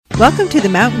Welcome to The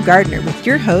Mountain Gardener with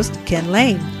your host, Ken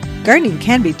Lane. Gardening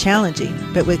can be challenging,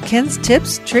 but with Ken's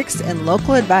tips, tricks, and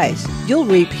local advice, you'll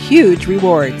reap huge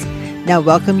rewards. Now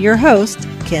welcome your host,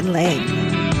 Ken Lane.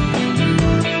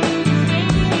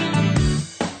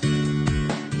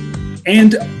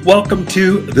 And welcome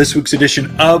to this week's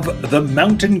edition of The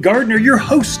Mountain Gardener. Your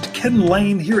host, Ken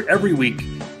Lane, here every week,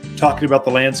 talking about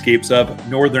the landscapes of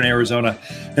northern Arizona.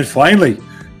 And finally,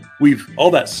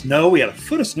 all that snow, we had a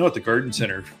foot of snow at the garden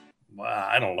center.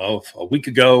 I don't know, a week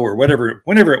ago or whenever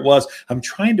it was. I'm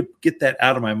trying to get that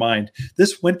out of my mind.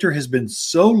 This winter has been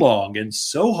so long and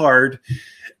so hard.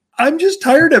 I'm just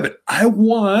tired of it. I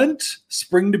want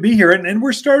spring to be here. And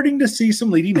we're starting to see some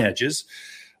leading edges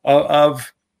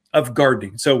of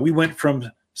gardening. So we went from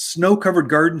snow-covered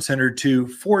garden center to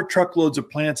 4 truckloads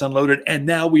of plants unloaded. And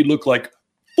now we look like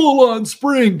full-on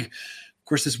spring. Of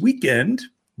course, this weekend,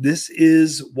 this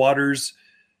is Water's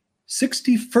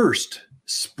 61st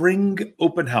spring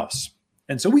open house.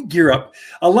 And so we gear up.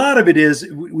 A lot of it is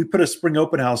we put a spring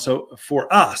open house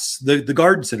for us, the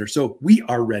garden center. So we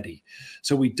are ready.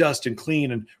 So we dust and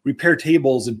clean and repair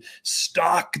tables and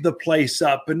stock the place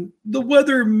up. And the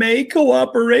weather may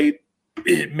cooperate.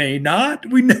 It may not.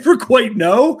 We never quite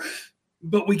know.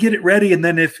 But we get it ready. And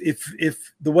then if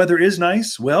the weather is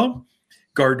nice, well,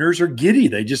 gardeners are giddy.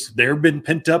 They've been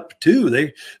pent up too.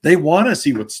 They want to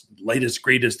see what's latest,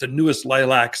 greatest, the newest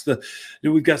lilacs.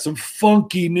 We've got some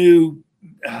funky new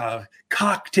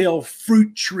cocktail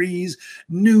fruit trees,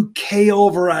 new kale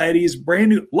varieties, brand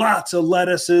new, lots of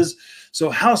lettuces.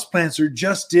 So houseplants are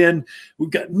just in.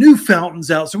 We've got new fountains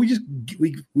out. So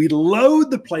we load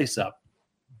the place up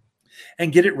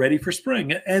and get it ready for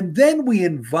spring. And then we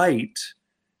invite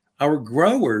our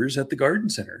growers at the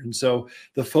garden center. And so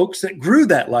the folks that grew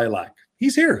that lilac,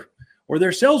 he's here, or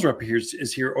their sales rep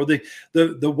is here, or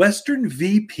the Western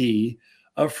VP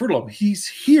of Fruit Loom, he's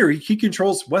here. He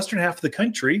controls Western half of the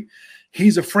country.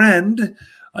 He's a friend.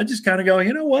 I just kind of go,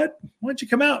 you know what? Why don't you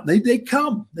come out? They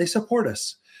come, they support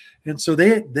us. And so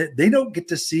they don't get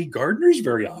to see gardeners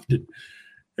very often.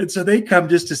 And so they come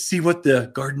just to see what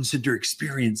the garden center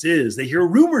experience is. They hear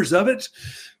rumors of it,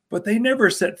 but they never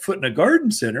set foot in a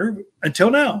garden center until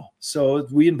now. So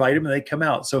we invite them and they come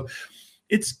out. So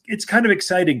it's kind of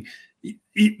exciting.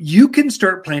 You can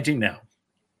start planting now,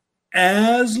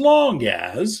 as long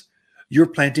as you're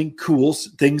planting cool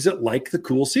things that like the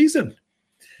cool season.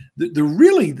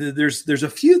 There's a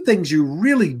few things you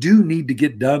really do need to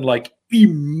get done like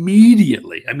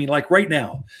immediately. I mean, like right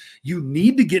now, you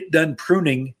need to get done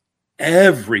pruning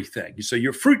everything. So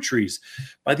your fruit trees,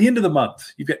 by the end of the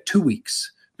month, you've got 2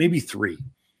 weeks. Maybe 3.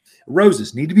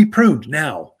 Roses need to be pruned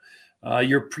now.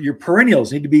 Your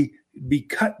perennials need to be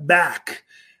cut back,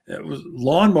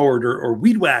 lawnmowered or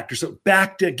weed whacked or so,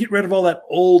 back to get rid of all that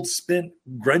old, spent,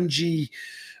 grungy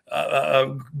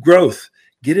growth.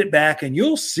 Get it back, and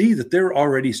you'll see that they're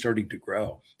already starting to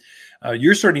grow.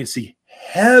 You're starting to see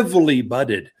heavily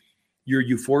budded your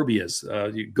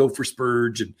euphorbias, you gopher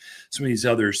spurge, and some of these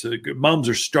others. Mums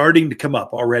are starting to come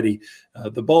up already.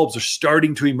 The bulbs are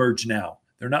starting to emerge now.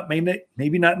 They're not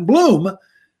maybe not in bloom,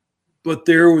 but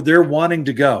they're wanting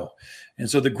to go. And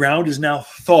so the ground is now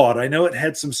thawed. I know it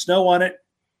had some snow on it,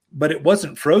 but it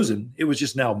wasn't frozen. It was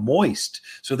just now moist.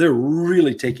 So they're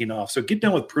really taking off. So get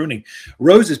done with pruning.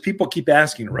 Roses, people keep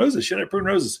asking, roses, should I prune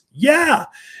roses? Yeah,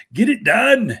 get it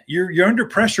done. You're under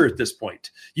pressure at this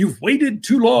point. You've waited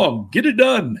too long. Get it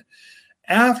done.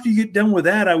 After you get done with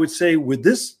that, I would say with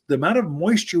the amount of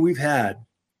moisture we've had,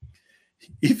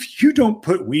 if you don't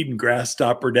put weed and grass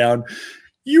stopper down,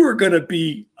 you are going to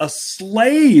be a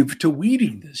slave to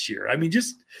weeding this year. I mean,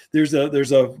 just there's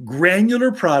a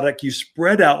granular product you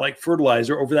spread out like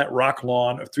fertilizer over that rock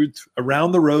lawn,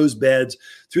 around the rose beds,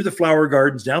 through the flower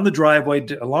gardens, down the driveway,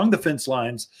 along the fence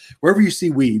lines, wherever you see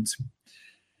weeds.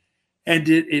 And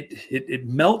it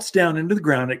melts down into the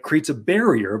ground. It creates a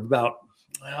barrier of about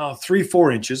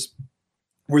 3-4 inches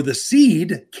where the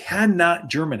seed cannot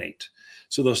germinate.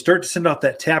 So they'll start to send off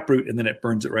that taproot, and then it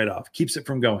burns it right off, keeps it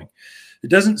from going. It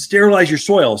doesn't sterilize your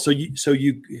soil, so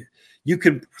you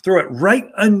can throw it right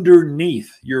underneath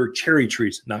your cherry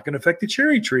trees. Not going to affect the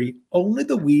cherry tree, only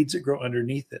the weeds that grow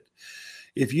underneath it.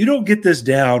 If you don't get this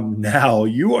down now,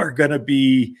 you are going to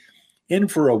be in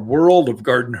for a world of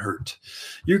garden hurt.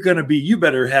 You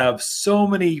better have so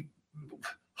many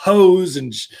hose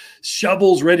and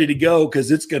shovels ready to go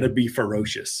because it's going to be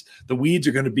ferocious. The weeds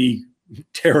are going to be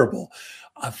terrible.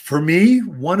 For me,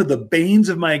 one of the banes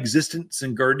of my existence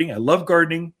in gardening, I love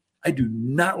gardening. I do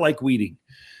not like weeding.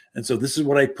 And so this is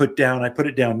what I put down. I put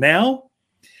it down now,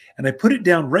 and I put it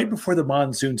down right before the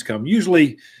monsoons come.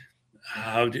 Usually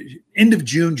end of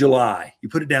June, July. You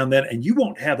put it down then, and you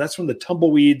won't have, that's when the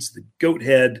tumbleweeds, the goat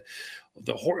head,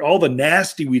 all the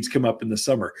nasty weeds come up in the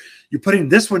summer. You're putting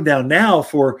this one down now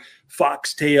for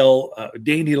foxtail,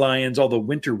 dandelions, all the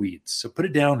winter weeds. So put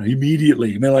it down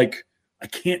immediately. I mean, like,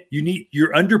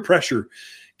 you're under pressure.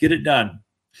 Get it done.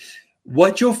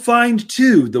 What you'll find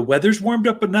too, the weather's warmed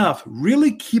up enough,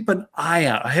 really keep an eye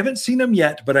out. I haven't seen them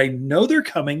yet, but I know they're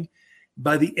coming.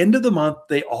 By the end of the month,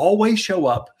 they always show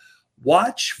up.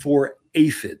 Watch for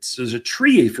aphids. There's a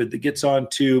tree aphid that gets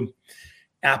onto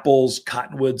apples,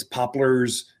 cottonwoods,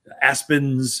 poplars,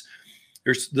 aspens.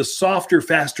 There's the softer,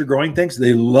 faster growing things.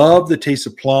 They love the taste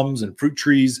of plums and fruit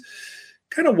trees.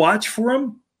 Kind of watch for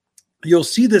them. You'll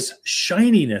see this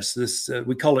shininess.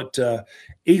 We call it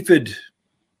aphid.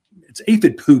 It's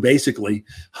aphid poo, basically.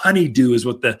 Honeydew is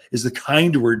the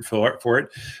kind word for it,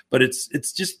 but it's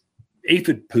just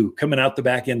aphid poo coming out the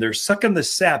back end. They're sucking the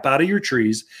sap out of your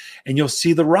trees, and you'll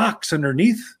see the rocks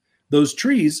underneath those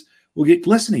trees will get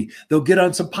glistening. They'll get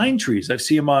on some pine trees. I've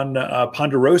seen them on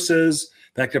ponderosas.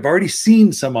 In fact, I've already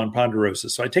seen some on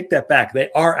ponderosas, so I take that back. They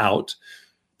are out.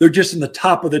 They're just in the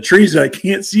top of the trees, and I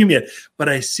can't see them yet, but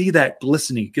I see that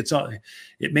glistening. It gets on.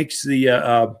 It makes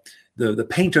the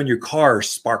paint on your car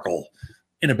sparkle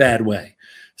in a bad way.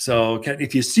 So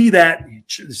if you see that,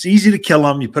 it's easy to kill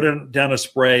them. You put it down a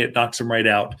spray, it knocks them right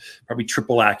out. Probably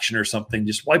triple action or something,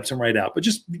 just wipes them right out. But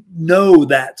just know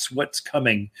that's what's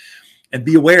coming, and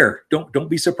be aware. Don't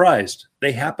be surprised.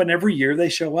 They happen every year. They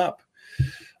show up.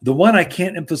 The one I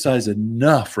can't emphasize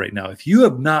enough right now, if you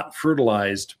have not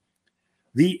fertilized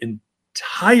the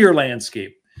entire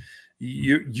landscape,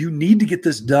 you need to get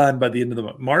this done by the end of the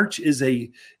month. March is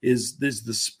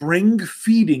the spring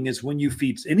feeding is when you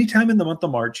feed. Anytime in the month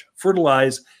of March,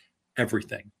 fertilize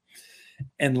everything.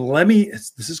 And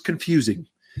this is confusing.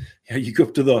 You go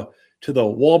up to the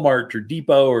Walmart or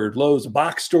Depot or Lowe's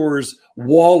box stores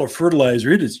wall of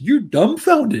fertilizer. You're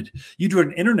dumbfounded. You do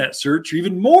an internet search, you're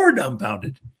even more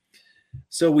dumbfounded.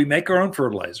 So we make our own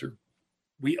fertilizer.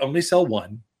 We only sell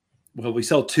one. Well, we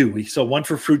sell two. We sell one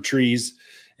for fruit trees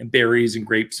and berries and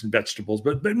grapes and vegetables.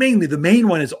 But mainly, the main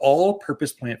one is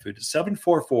all-purpose plant food. It's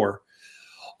 744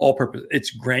 all-purpose.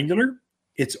 It's granular.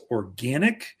 It's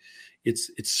organic.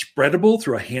 It's spreadable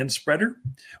through a hand spreader.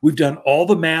 We've done all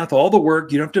the math, all the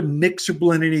work. You don't have to mix or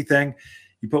blend anything.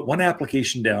 You put one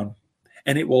application down,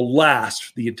 and it will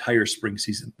last the entire spring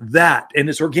season. And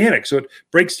it's organic, so it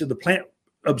breaks to the plant,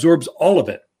 absorbs all of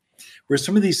it. Whereas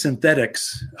some of these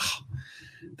synthetics,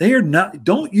 they are not.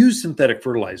 Don't use synthetic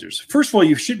fertilizers. First of all,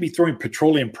 you shouldn't be throwing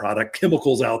petroleum product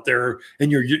chemicals out there in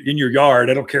your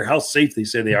yard. I don't care how safe they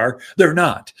say they are. They're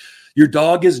not. Your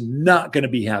dog is not going to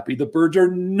be happy. The birds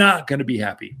are not going to be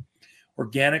happy.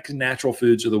 Organic and natural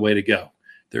foods are the way to go.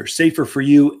 They're safer for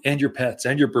you and your pets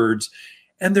and your birds,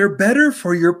 and they're better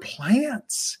for your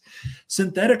plants.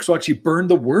 Synthetics will actually burn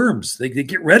the worms. They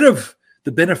get rid of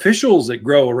the beneficials that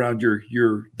grow around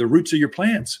the roots of your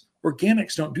plants.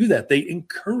 Organics don't do that. They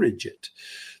encourage it.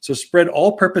 So spread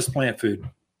all-purpose plant food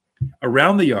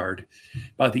around the yard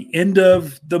by the end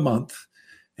of the month,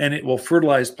 and it will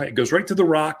fertilize plant. It goes right through the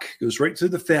rock, goes right through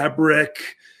the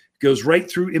fabric, goes right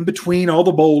through in between all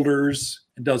the boulders,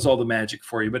 and does all the magic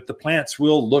for you. But the plants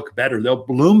will look better. They'll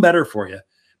bloom better for you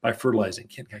by fertilizing.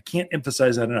 I can't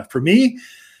emphasize that enough. For me,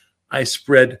 I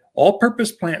spread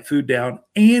all-purpose plant food down,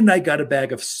 and I got a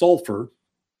bag of sulfur.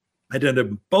 I did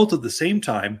them both at the same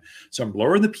time. So I'm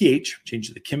lowering the pH,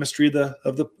 changing the chemistry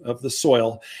of the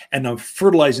soil, and I'm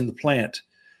fertilizing the plant.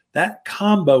 That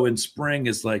combo in spring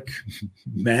is like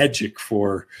magic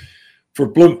for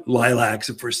bloom, lilacs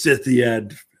and forsythia,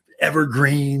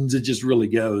 evergreens. It just really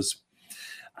goes.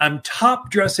 I'm top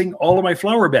dressing all of my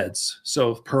flower beds.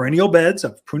 So perennial beds,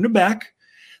 I've pruned them back.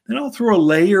 Then I'll throw a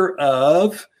layer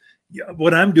of,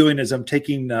 what I'm doing is I'm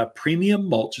taking premium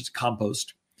mulch, it's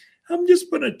compost. I'm just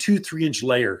putting a 2-3 inch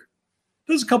layer.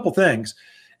 Does a couple things.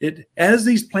 As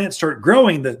these plants start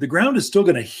growing, the ground is still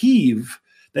going to heave.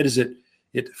 That is,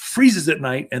 it freezes at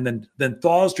night and then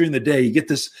thaws during the day. You get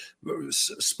this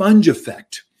sponge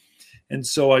effect. And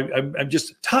so I'm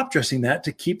just top dressing that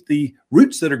to keep the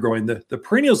roots that are growing, the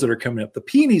perennials that are coming up, the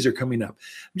peonies are coming up.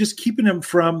 I'm just keeping them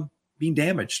from being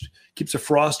damaged. Keeps the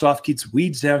frost off, keeps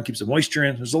weeds down, keeps the moisture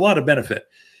in. There's a lot of benefit.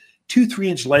 2-3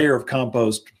 inch layer of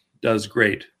compost does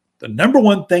great. The number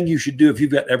one thing you should do if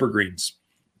you've got evergreens,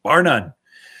 bar none,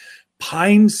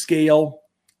 pine scale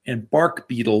and bark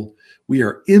beetle, we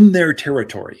are in their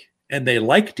territory, and they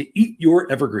like to eat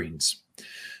your evergreens.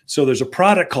 So there's a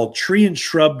product called Tree and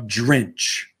Shrub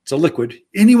Drench. It's a liquid.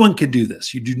 Anyone can do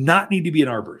this. You do not need to be an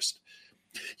arborist.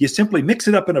 You simply mix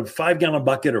it up in a 5-gallon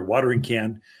bucket or watering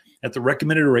can, at the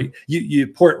recommended rate. You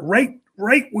pour it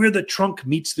right where the trunk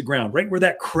meets the ground, right where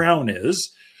that crown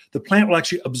is. The plant will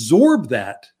actually absorb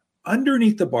that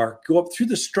underneath the bark, go up through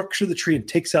the structure of the tree and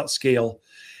takes out scale,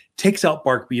 takes out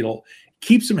bark beetle,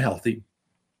 keeps them healthy.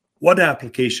 One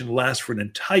application lasts for an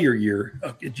entire year.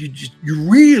 You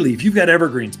really, if you've got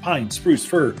evergreens, pine, spruce,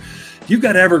 fir, if you've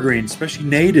got evergreens, especially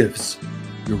natives,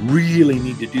 you really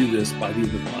need to do this by the end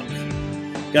of the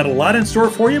month. Got a lot in store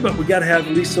for you, but we got to have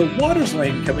Lisa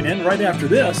Waterslane coming in right after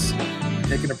this.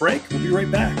 Taking a break. We'll be right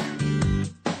back.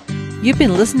 You've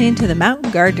been listening to The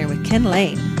Mountain Gardener with Ken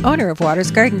Lane, owner of Waters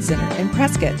Garden Center in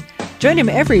Prescott. Join him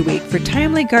every week for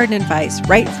timely garden advice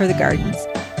right for the gardens.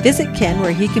 Visit Ken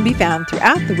where he can be found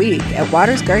throughout the week at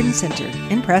Waters Garden Center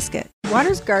in Prescott.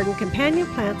 Waters Garden companion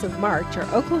plants of March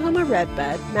are Oklahoma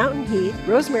redbud, mountain heath,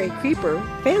 rosemary creeper,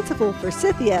 fanciful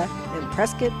forsythia, and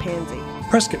Prescott pansy.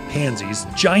 Prescott pansies,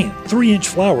 giant 3-inch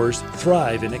flowers,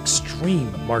 thrive in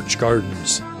extreme March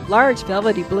gardens. Large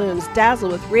velvety blooms dazzle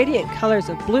with radiant colors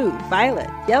of blue, violet,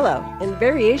 yellow, and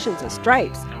variations of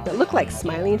stripes that look like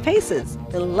smiling faces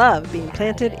and love being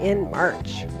planted in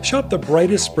March. Shop the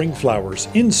brightest spring flowers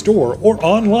in store or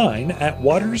online at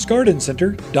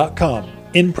watersgardencenter.com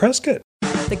in Prescott.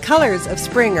 The colors of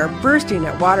spring are bursting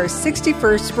at Waters'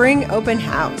 61st Spring Open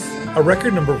House. A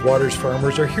record number of Waters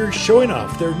farmers are here showing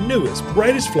off their newest,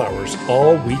 brightest flowers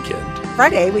all weekend.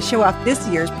 Friday, we show off this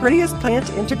year's prettiest plant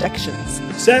introductions.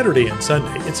 Saturday and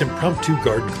Sunday, it's impromptu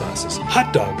garden classes,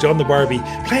 hot dogs on the Barbie,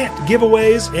 plant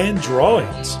giveaways, and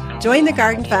drawings. Join the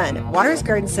garden fun at Waters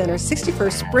Garden Center's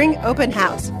 61st Spring Open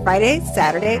House, Friday,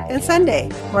 Saturday, and Sunday,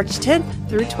 March 10th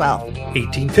through 12th.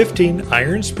 1815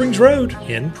 Iron Springs Road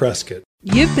in Prescott.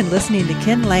 You've been listening to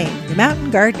Ken Lane, the Mountain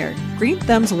Gardener. Green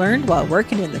thumbs learned while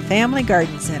working in the Family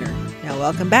Garden Center. Now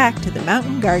welcome back to the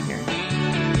Mountain Gardener.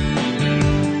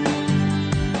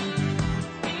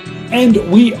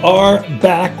 And we are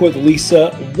back with Lisa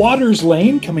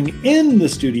Waterslane coming in the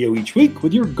studio each week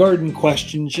with your garden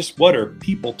questions. Just what are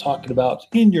people talking about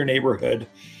in your neighborhood?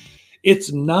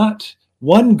 It's not,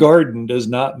 one garden does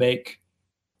not make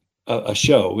a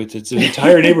show. It's an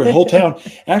entire neighborhood, whole town.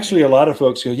 Actually, a lot of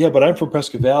folks go, yeah, but I'm from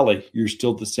Prescott Valley. You're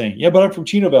still the same. Yeah, but I'm from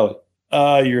Chino Valley.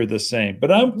 You're the same.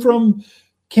 But I'm from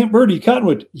Camp Verde,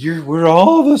 Cottonwood. We're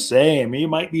all the same. You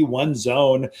might be one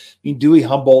zone. I mean, Dewey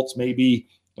Humboldt's maybe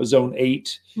a zone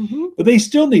 8, but they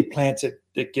still need plants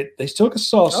they still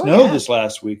saw snow this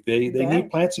last week. They need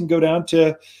plants and go down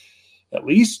to at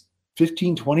least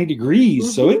 15, 20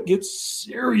 degrees. So it gets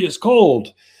serious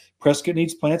cold. Prescott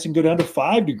needs plants and go down to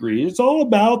 5 degrees. It's all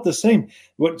about the same.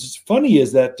 What's funny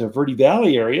is that Verde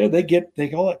Valley area, they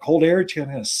all that cold air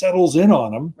kind of settles in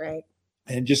on them, right,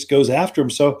 and just goes after them.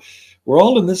 So we're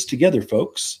all in this together,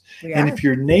 folks. And if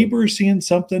your neighbor is seeing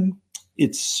something,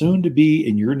 it's soon to be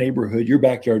in your neighborhood, your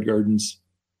backyard gardens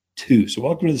too. So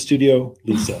welcome to the studio,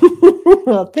 Lisa.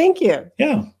 Well, thank you.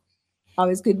 Yeah.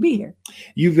 Always good to be here.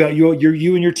 You've got you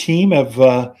and your team have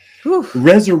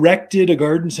resurrected a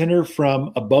garden center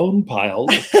from a bone pile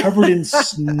covered in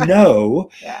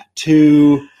snow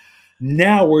to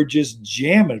now we're just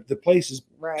jamming. The place is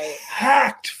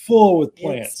packed full with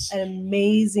plants. It's an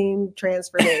amazing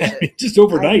transformation. Just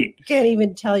overnight. I can't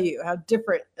even tell you how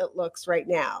different it looks right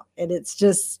now. And it's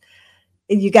just,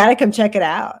 you got to come check it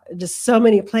out. Just so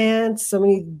many plants, so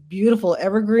many beautiful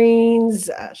evergreens,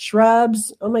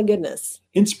 shrubs. Oh my goodness.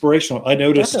 Inspirational. I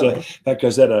noticed, in fact, I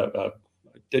was at a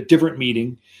different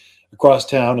meeting across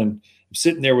town and I'm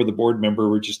sitting there with a board member.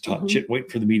 We're just waiting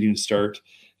for the meeting to start.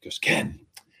 He goes, Ken,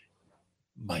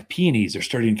 my peonies are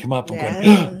starting to come up. I'm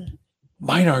going,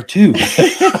 mine are too.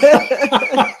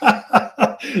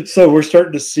 So we're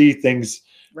starting to see things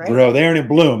grow. They aren't in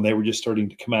bloom. They were just starting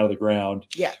to come out of the ground,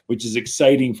 which is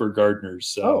exciting for gardeners.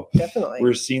 So definitely.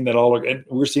 We're seeing that and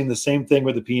we're seing the same thing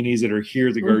with the peonies that are here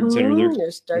at the garden center.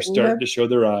 They're starting to show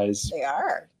their eyes. They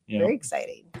are. Very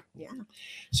exciting. Yeah.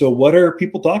 So what are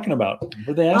people talking about? What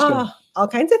are they asking? All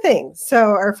kinds of things. So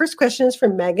our first question is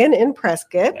from Megan in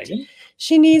Prescott.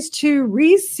 She needs to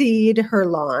reseed her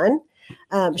lawn.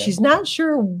 She's not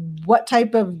sure what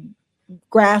type of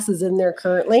grass is in there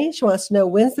currently. She wants to know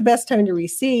when's the best time to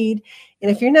reseed. And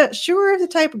if you're not sure of the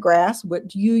type of grass, what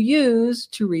do you use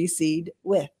to reseed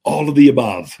with? All of the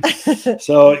above. It's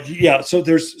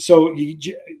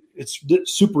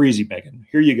super easy, Megan.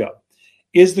 Here you go.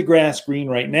 Is the grass green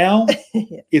right now?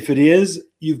 If it is,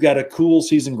 you've got a cool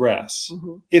season grass.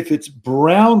 If it's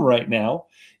brown right now,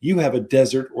 you have a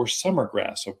desert or summer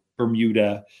grass, so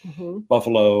Bermuda,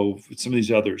 buffalo, some of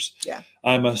these others. Yeah.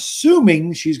 I'm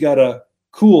assuming she's got a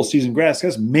cool season grass.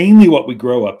 That's mainly what we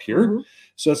grow up here.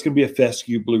 So it's going to be a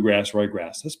fescue, bluegrass,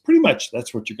 ryegrass.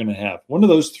 That's what you're going to have. One of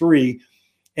those three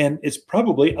And it's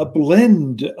probably a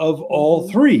blend of all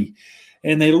three.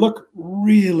 And they look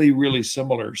really, really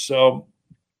similar. So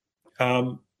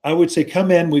I would say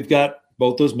come in. We've got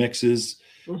both those mixes.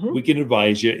 We can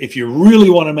advise you. If you really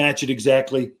want to match it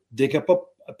exactly, dig up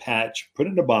a patch, put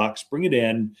it in a box, bring it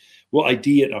in. We'll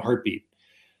ID it in a heartbeat.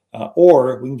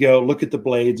 Or we can go look at the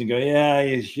blades and go, yeah,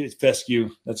 it's fescue.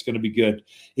 That's going to be good.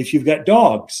 If you've got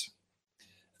dogs,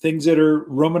 things that are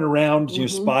roaming around,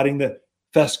 spotting the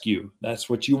fescue, that's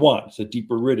what you want. It's a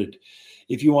deeper rooted.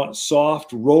 If you want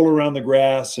soft, roll around the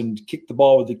grass and kick the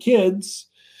ball with the kids,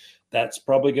 that's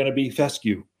probably going to be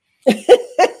fescue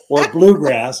or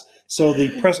bluegrass. So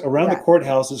the press around the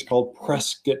courthouse is called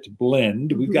Prescott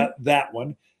Blend. We've got that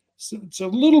one. So it's a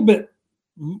little bit,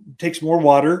 takes more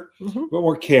water, but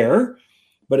more care,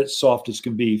 but it's soft as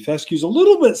can be. Fescue's a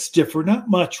little bit stiffer, not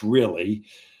much really,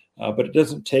 but it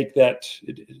doesn't take that.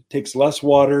 It takes less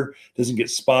water, doesn't get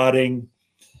spotting.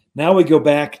 Now we go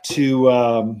back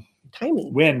to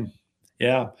timing. When?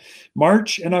 Yeah.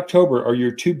 March and October are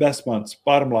your two best months,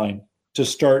 bottom line, to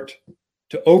start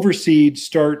to overseed,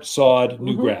 start sod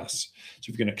new grass. So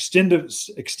if you're going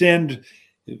to extend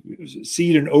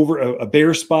seed and over a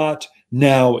bare spot,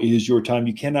 now is your time.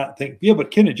 You cannot think, yeah,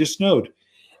 but Ken, it just snowed.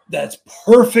 That's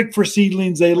perfect for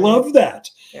seedlings. They love that.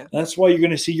 Yeah. That's why you're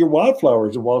going to see your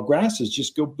wildflowers and wild grasses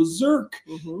just go berserk.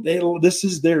 This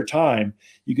is their time.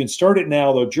 You can start it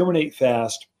now, they'll germinate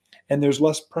fast, and there's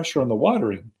less pressure on the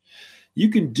watering. You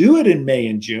can do it in May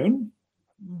and June,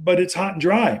 but it's hot and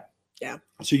dry. Yeah.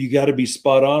 So you got to be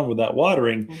spot on with that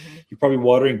watering. You're probably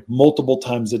watering multiple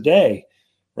times a day.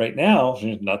 Right now,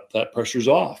 not that pressure's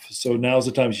off. So now's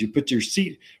the time you put your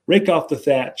seed, rake off the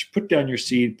thatch, put down your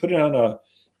seed, put it on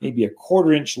maybe a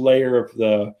 1/4-inch layer of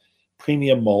the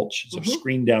premium mulch. So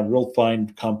screen down real fine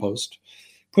compost.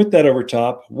 Put that over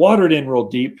top, water it in real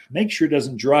deep, make sure it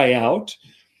doesn't dry out,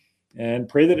 and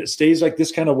pray that it stays like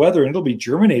this kind of weather, and it'll be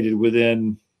germinated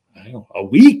within, I don't know, a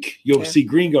week. You'll see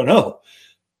green going, oh,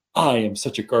 I am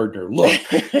such a gardener. Look,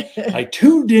 I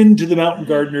tuned into the mountain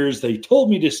gardeners. They told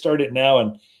me to start it now,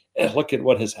 and look at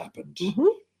what has happened.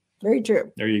 Very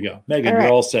true. There you go. Megan,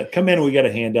 you're all set. Come in. We got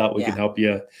a handout. We can help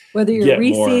you. Whether you're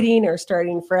reseeding or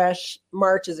starting fresh,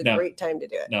 March is a great time to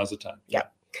do it. Now's the time. Yeah.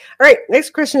 All right. Next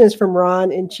question is from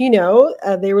Ron and Chino.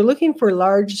 They were looking for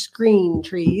large screen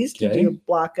trees to do a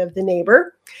block of the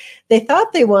neighbor. They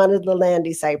thought they wanted the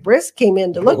Landy cypress, came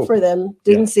in to look for them,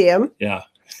 didn't see them. Yeah.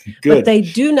 Good. But they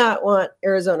do not want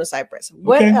Arizona cypress.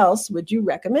 What else would you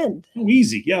recommend?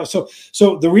 Easy. Yeah. So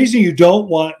the reason you don't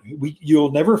want,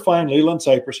 you'll never find Leland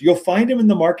cypress. You'll find them in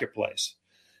the marketplace.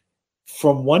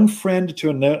 From one friend to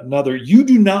another, you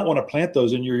do not want to plant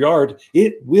those in your yard.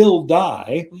 It will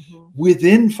die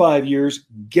within 5 years,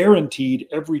 guaranteed.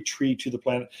 Every tree to the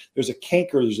planet. There's a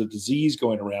canker, there's a disease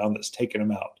going around that's taking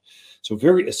them out. So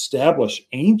very established,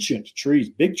 ancient trees,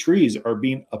 big trees are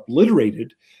being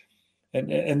obliterated.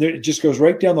 And there, it just goes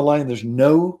right down the line. There's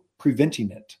no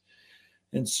preventing it.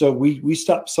 And so we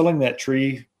stopped selling that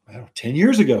tree 10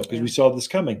 years ago because we saw this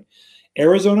coming.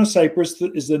 Arizona cypress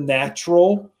is the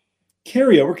natural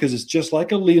carryover because it's just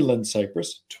like a Leland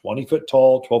cypress, 20 foot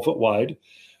tall, 12 foot wide,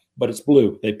 but it's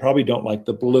blue. They probably don't like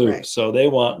the blue. Right. So they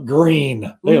want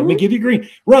green. Let me give you green.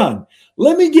 Ron,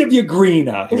 let me give you green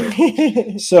out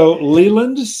here. So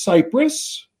Leland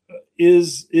cypress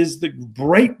is the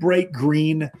bright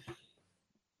green,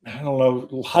 I don't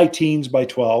know, high teens by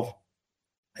 12.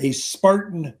 A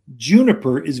Spartan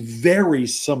juniper is very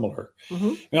similar.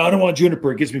 Now, I don't want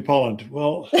juniper. It gives me pollen.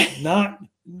 Well, not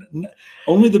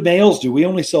only the males do. We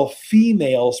only sell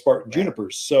female Spartan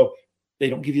junipers. So they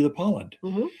don't give you the pollen.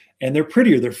 And they're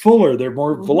prettier. They're fuller. They're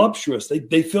more voluptuous.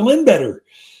 They fill in better.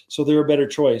 So they're a better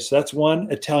choice. That's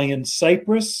one. Italian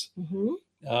cypress,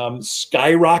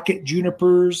 skyrocket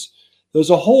junipers. There's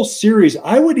a whole series.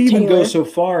 I would even go so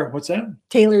far. What's that?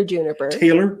 Taylor juniper.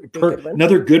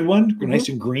 Another good one, nice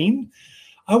and green.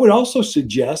 I would also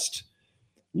suggest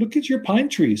look at your pine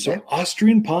trees. So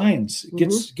Austrian pines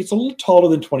gets a little taller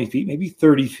than 20 feet, maybe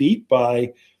 30 feet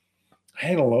by,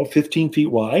 I don't know, 15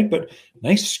 feet wide, but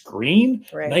nice screen,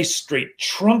 nice straight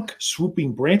trunk,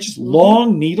 swooping branches,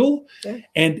 long needle,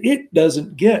 and it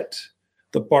doesn't get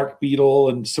the bark beetle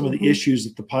and some of the issues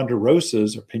that the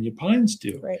ponderosas or pinyon pines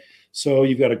do. Right. So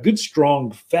you've got a good,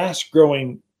 strong,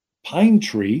 fast-growing pine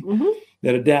tree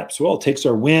that adapts well, takes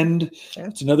our wind.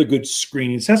 It's another good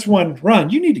screening. So that's one. Ron,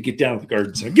 you need to get down to the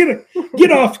garden center.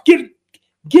 Get off.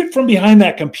 Get from behind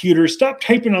that computer. Stop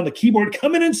typing on the keyboard.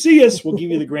 Come in and see us. We'll give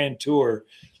you the grand tour.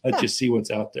 Let you see what's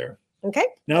out there. Okay.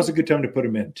 Now's a good time to put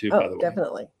them in too, by the way.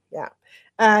 Definitely. Yeah.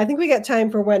 I think we got time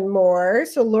for one more.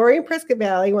 So Lori in Prescott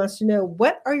Valley wants to know,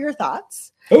 what are your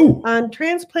thoughts on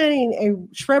transplanting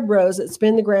a shrub rose that's been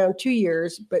in the ground 2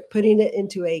 years, but putting it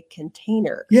into a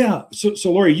container? Yeah.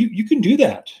 So Lori, you can do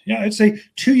that. Yeah, I'd say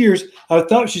 2 years. I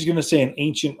thought she's going to say an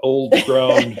ancient, old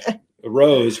grown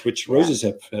rose, which roses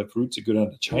have roots that go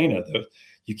down to China. Though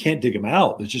you can't dig them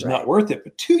out. It's just not worth it.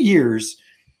 But 2 years,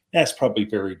 that's probably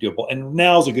very doable. And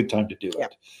now's a good time to do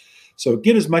it. So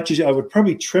get as much as I would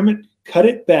probably trim it, cut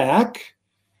it back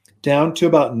down to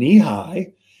about knee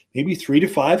high, maybe 3 to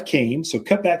 5 canes. So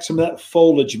cut back some of that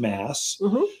foliage mass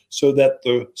so that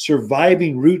the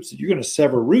surviving roots that you're going to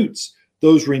sever roots,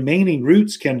 those remaining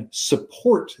roots can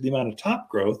support the amount of top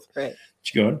growth. Right.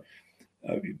 You're going,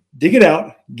 dig it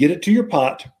out, get it to your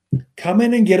pot, come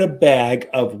in and get a bag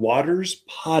of Waters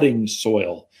potting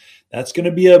soil. That's going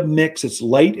to be a mix. It's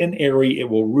light and airy. It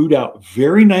will root out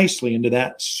very nicely into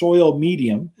that soil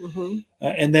medium.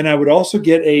 And then I would also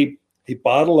get a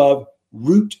bottle of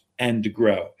Root and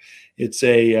Grow. It's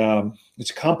a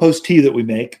compost tea that we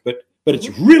make, but it's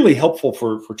really helpful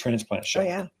for transplant shock. Oh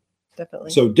yeah,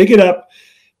 definitely. So dig it up,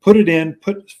 put it in,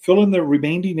 fill in the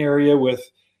remaining area with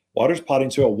Waters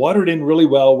potting soil, water it in really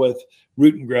well with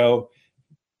Root and Grow,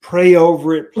 pray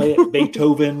over it, play it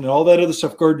Beethoven and all that other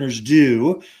stuff gardeners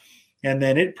do. And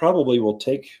then it probably will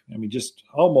take, just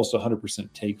almost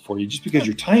 100% take for you, just because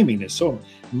your timing is so,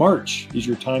 March is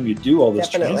your time you do all this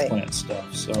transplant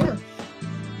stuff. So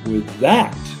with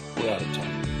that, we're out of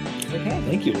time. Okay.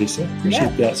 Thank you, Lisa.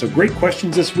 Appreciate that. So great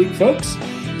questions this week, folks.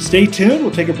 Stay tuned.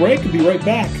 We'll take a break and be right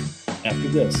back after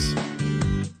this.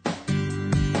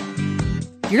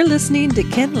 You're listening to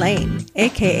Ken Lane,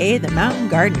 a.k.a. The Mountain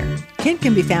Gardener. Ken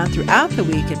can be found throughout the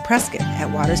week in Prescott at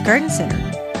Waters Garden Center.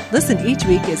 Listen each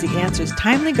week as he answers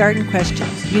timely garden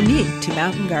questions unique to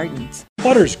mountain gardens.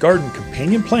 Waters Garden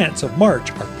companion plants of March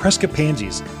are Prescott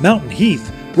pansies, mountain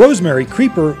heath, rosemary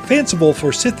creeper, fanciful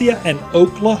forsythia, and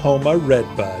Oklahoma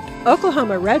redbud.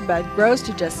 Oklahoma redbud grows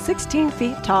to just 16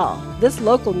 feet tall. This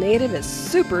local native is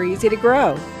super easy to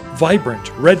grow.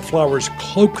 Vibrant red flowers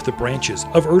cloak the branches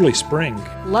of early spring.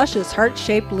 Luscious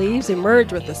heart-shaped leaves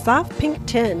emerge with a soft pink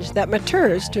tinge that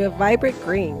matures to a vibrant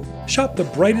green. Shop the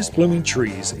brightest blooming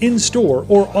trees in-store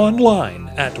or online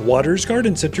at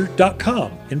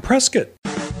watersgardencenter.com in Prescott.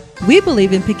 We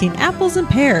believe in picking apples and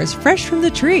pears fresh from the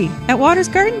tree at Waters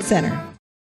Garden Center.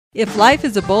 If life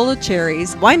is a bowl of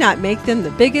cherries, why not make them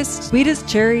the biggest, sweetest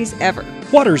cherries ever?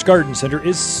 Waters Garden Center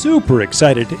is super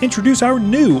excited to introduce our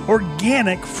new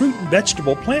organic fruit and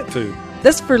vegetable plant food.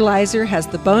 This fertilizer has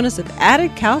the bonus of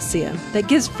added calcium that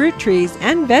gives fruit trees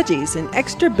and veggies an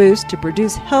extra boost to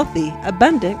produce healthy,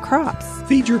 abundant crops.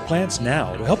 Feed your plants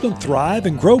now to help them thrive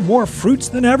and grow more fruits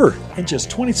than ever, and just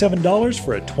 $27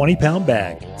 for a 20-pound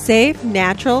bag. Safe,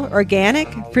 natural,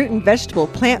 organic fruit and vegetable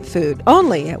plant food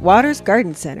only at Waters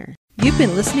Garden Center. You've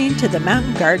been listening to The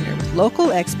Mountain Gardener with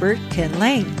local expert Ken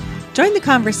Lane. Join the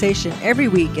conversation every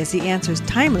week as he answers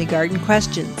timely garden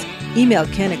questions. Email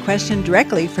Ken a question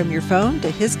directly from your phone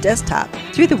to his desktop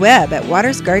through the web at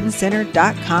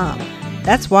watersgardencenter.com.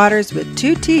 That's Waters with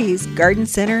 2 T's,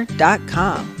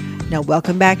 gardencenter.com. Now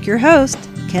welcome back your host,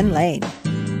 Ken Lane.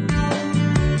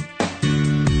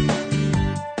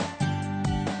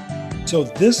 So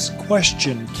this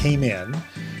question came in.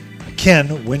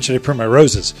 Ken, when should I prune my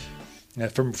roses?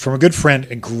 From a good friend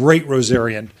and great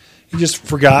rosarian. He just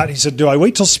forgot. He said, do I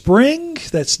wait till spring?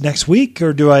 That's next week,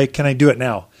 or can I do it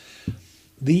now?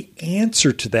 The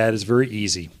answer to that is very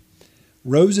easy.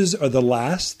 Roses are the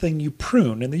last thing you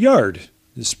prune in the yard,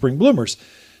 the spring bloomers.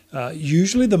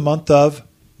 Usually the month of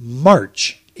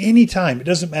March, anytime. It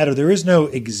doesn't matter. There is no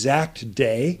exact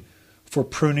day for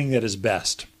pruning that is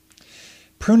best.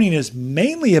 Pruning is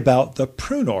mainly about the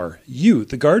prunor, you,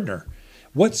 the gardener.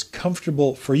 What's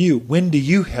comfortable for you? When do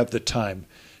you have the time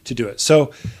to do it?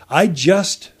 So I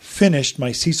just finished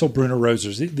my Cecil Brunner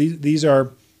roses. These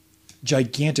are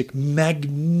gigantic,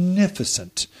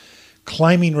 magnificent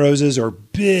climbing roses or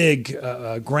big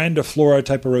grandiflora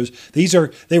type of rose.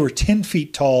 They were 10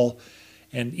 feet tall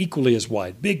and equally as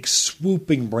wide, big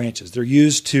swooping branches. They're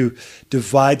used to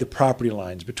divide the property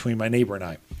lines between my neighbor and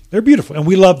I. They're beautiful, and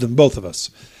we love them, both of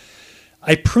us.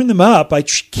 I prune them up. I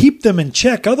keep them in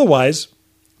check. Otherwise,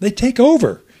 they take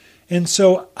over. And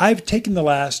so I've taken the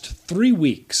last 3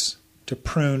 weeks to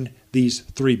prune these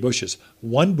 3 bushes,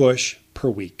 1 bush per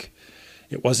week.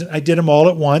 I did them all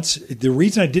at once. The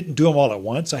reason I didn't do them all at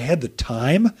once, I had the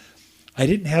time. I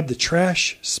didn't have the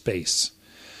trash space.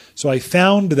 So I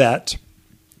found that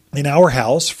in our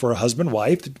house for a husband and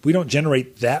wife, we don't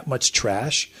generate that much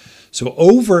trash. So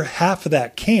over half of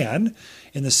that can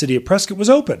in the city of Prescott was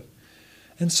open.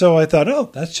 And so I thought, oh,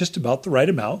 that's just about the right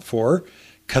amount for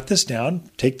cut this down,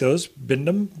 take those, bend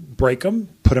them, break them,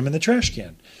 put them in the trash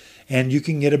can. And you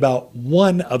can get about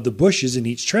one of the bushes in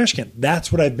each trash can.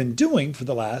 That's what I've been doing for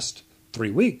the last 3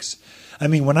 weeks. I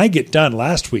mean, when I get done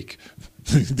last week,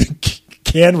 the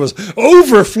can was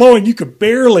overflowing. You could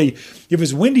barely, if it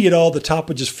was windy at all, the top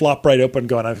would just flop right open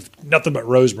going, I've nothing but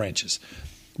rose branches.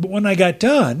 But when I got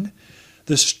done,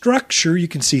 the structure, you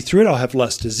can see through it. I'll have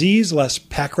less disease, less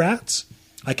pack rats.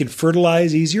 I can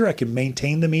fertilize easier. I can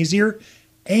maintain them easier.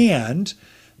 And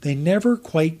they never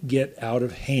quite get out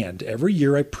of hand. Every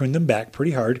year I prune them back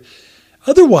pretty hard.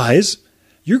 Otherwise,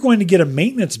 you're going to get a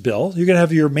maintenance bill. You're going to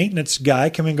have your maintenance guy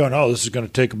come in going, oh, this is going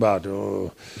to take about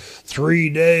 3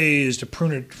 days to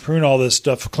prune all this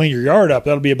stuff, clean your yard up.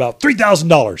 That'll be about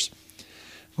 $3,000.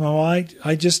 Well, I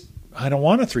don't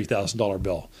want a $3,000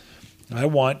 bill. I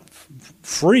want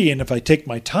free. And if I take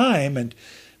my time and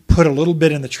put a little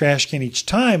bit in the trash can each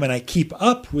time and I keep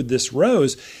up with this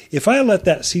rose, if I let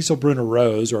that Cecil Brunner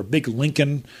rose or a big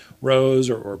Lincoln rose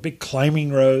or a big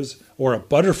climbing rose or a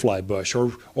butterfly bush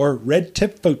or red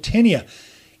tip photinia,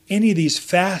 any of these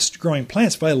fast growing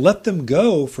plants, if I let them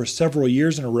go for several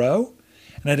years in a row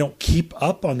and I don't keep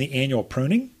up on the annual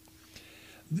pruning,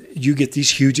 you get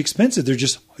these huge expenses. They're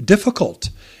just difficult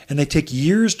and they take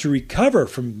years to recover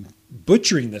from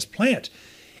butchering this plant.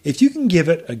 If you can give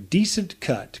it a decent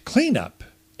cut, cleanup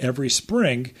every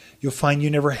spring, you'll find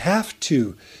you never have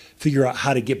to figure out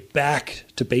how to get back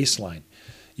to baseline.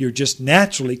 You're just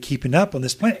naturally keeping up on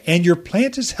this plant, and your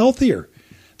plant is healthier.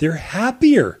 They're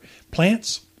happier.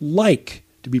 Plants like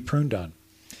to be pruned on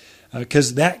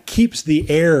because that keeps the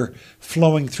air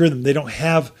flowing through them. They don't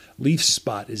have leaf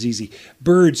spot as easy.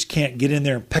 Birds can't get in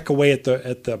there and peck away at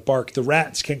the bark. The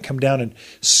rats can't come down and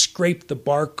scrape the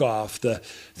bark off. The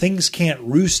things can't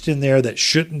roost in there that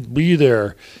shouldn't be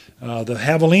there. The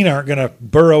javelina aren't going to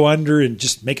burrow under and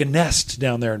just make a nest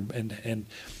down there and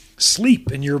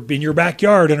sleep in your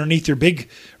backyard underneath your big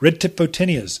red tip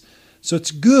photinias. So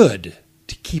it's good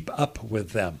to keep up with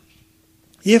them.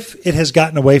 If it has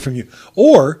gotten away from you,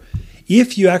 or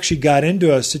if you actually got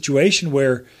into a situation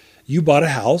where you bought a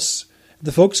house,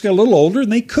 the folks got a little older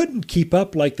and they couldn't keep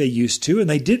up like they used to, and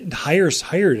they didn't hire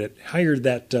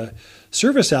that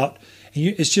service out, and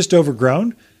it's just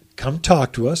overgrown, come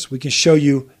talk to us. We can show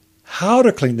you how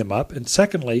to clean them up. And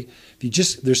secondly,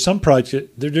 there's some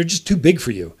projects they're just too big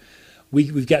for you.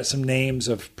 We've got some names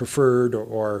of preferred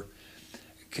or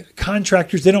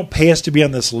contractors. They don't pay us to be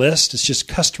on this list. It's just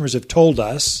customers have told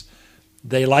us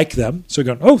they like them. So we're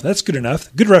going, oh, that's good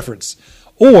enough. Good reference.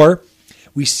 Or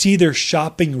we see they're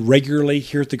shopping regularly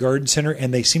here at the garden center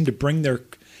and they seem to bring their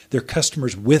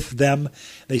customers with them.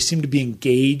 They seem to be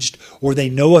engaged, or they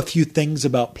know a few things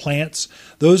about plants.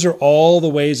 Those are all the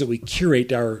ways that we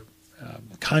curate our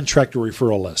contractor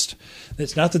referral list.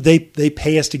 It's not that they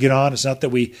pay us to get on. It's not that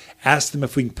we ask them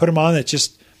if we can put them on.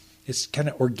 It's kind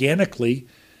of organically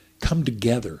come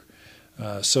together.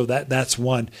 So that's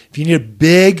one. If you need a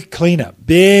big cleanup,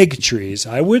 big trees,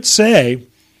 I would say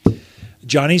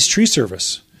Johnny's Tree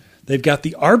Service. They've got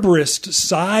the arborist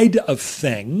side of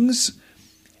things,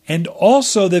 and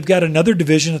also they've got another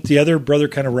division that the other brother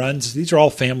kind of runs. These are all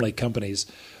family companies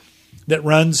that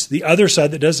runs the other side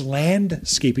that does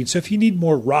landscaping. So if you need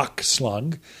more rock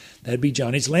slung, that'd be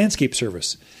Johnny's Landscape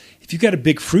Service. If you've got a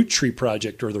big fruit tree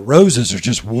project, or the roses are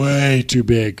just way too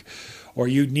big, or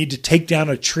you need to take down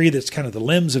a tree that's kind of the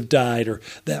limbs have died, or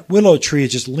that willow tree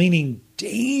is just leaning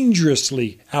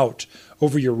dangerously out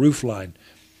over your roof line,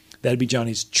 that'd be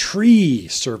Johnny's Tree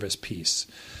Service piece.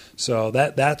 So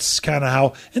that's kind of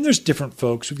how, and there's different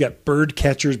folks. We've got bird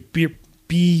catchers, bee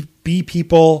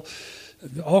people,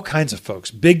 all kinds of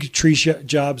folks, big tree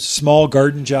jobs, small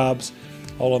garden jobs,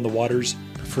 all on the Waters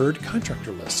preferred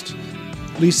contractor list.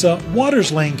 Lisa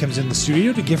Waters Lane comes in the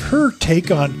studio to give her take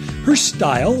on her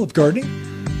style of gardening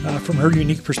from her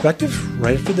unique perspective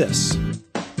right after this.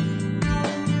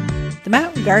 The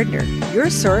Mountain Gardener, your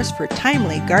source for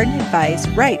timely garden advice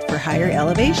right for higher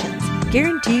elevations.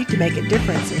 Guaranteed to make a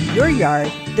difference in your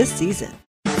yard this season.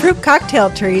 Fruit cocktail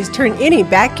trees turn any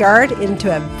backyard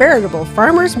into a veritable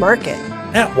farmer's market.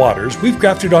 At Waters, we've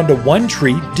grafted onto one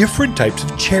tree different types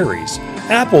of cherries,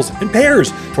 apples, and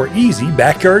pears for easy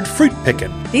backyard fruit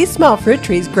picking. These small fruit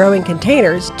trees grow in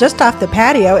containers just off the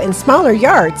patio in smaller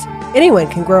yards. Anyone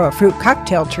can grow a fruit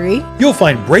cocktail tree. You'll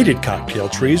find braided cocktail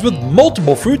trees with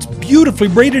multiple fruits beautifully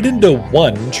braided into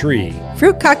one tree.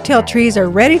 Fruit cocktail trees are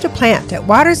ready to plant at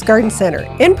Waters Garden Center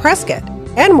in Prescott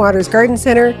and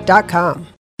watersgardencenter.com.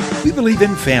 We believe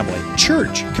in family,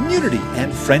 church, community,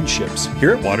 and friendships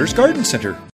here at Waters Garden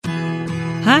Center.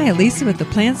 Hi, Lisa with the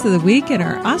plants of the week and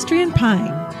our Austrian pine.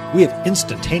 We have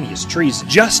instantaneous trees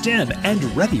just in and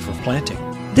ready for planting.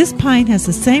 This pine has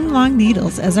the same long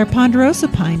needles as our ponderosa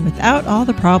pine without all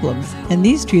the problems, and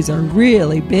these trees are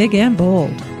really big and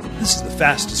bold. This is the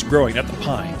fastest growing of the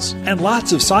pines, and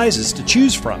lots of sizes to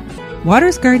choose from.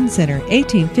 Waters Garden Center,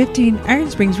 1815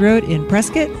 Iron Springs Road in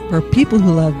Prescott, for people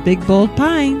who love big, bold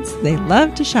pines. They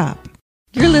love to shop.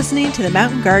 You're listening to The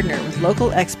Mountain Gardener with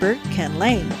local expert Ken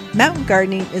Lane. Mountain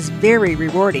gardening is very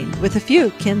rewarding, with a few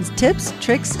Ken's tips,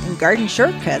 tricks, and garden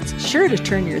shortcuts sure to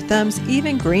turn your thumbs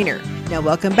even greener. Now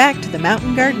welcome back to The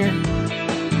Mountain Gardener.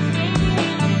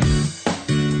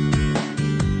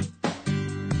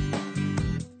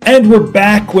 And we're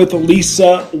back with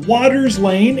Lisa Waters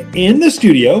Lane in the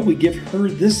studio. We give her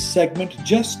this segment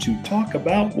just to talk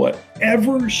about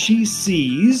whatever she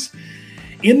sees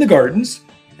in the gardens,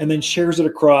 and then shares it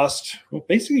across, well,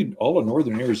 basically all of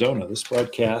northern Arizona. This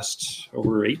broadcast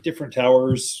over 8 different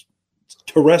towers,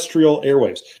 terrestrial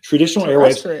airwaves, traditional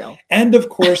airwaves, and of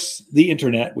course the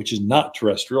internet, which is not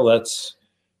terrestrial. That's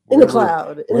in the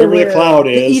cloud, wherever the cloud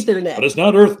is, Ethernet. But it's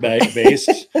not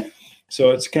Earth-based. So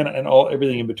it's kind of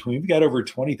everything in between. We got over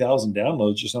 20,000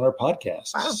 downloads just on our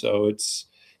podcast. Wow. So it's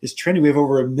trending. We have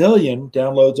over 1 million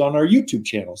downloads on our YouTube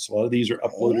channel. So a lot of these are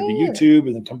uploaded to YouTube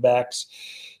and then comebacks.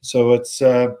 So it's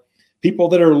people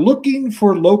that are looking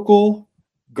for local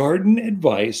garden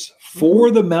advice for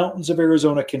the mountains of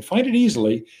Arizona can find it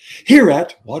easily here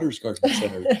at Waters Garden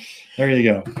Center. There you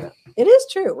go. It is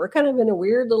true. We're kind of in a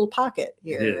weird little pocket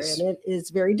here, and it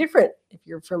is very different. If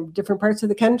you're from different parts of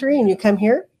the country and you come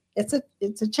here, it's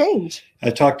a change. I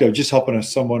talked to just helping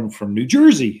someone from New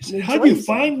Jersey. How do you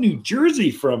find New Jersey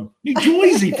from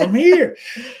here?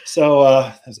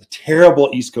 So that's a terrible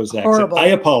East Coast accent. Horrible. I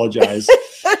apologize.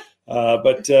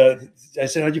 But I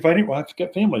said, how'd you find it? Well, I've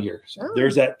got family here. So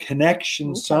there's that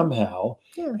connection somehow.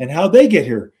 Yeah. And how'd they get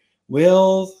here?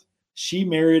 Well, she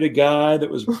married a guy that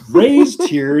was raised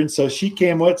here. And so she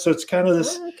came with. So it's kind of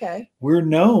this, we're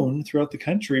known throughout the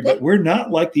country, but we're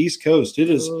not like the East Coast. It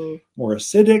is more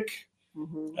acidic.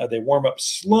 Mm-hmm. They warm up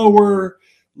slower,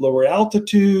 lower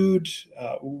altitude.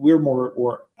 We're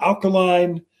more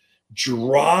alkaline.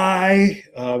 Dry.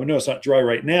 We know it's not dry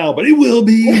right now, but it will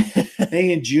be.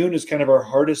 May and June is kind of our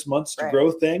hardest months to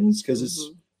grow things because it's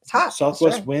hot.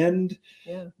 Southwest wind,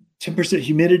 10%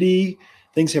 humidity.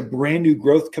 Things have brand new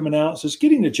growth coming out. So it's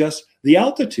getting to just the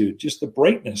altitude, just the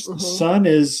brightness. The sun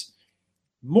is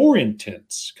more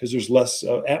intense because there's less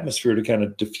atmosphere to kind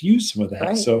of diffuse some of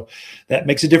that. So that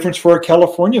makes a difference for our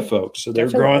California folks. So they're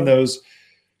growing those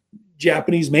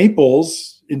Japanese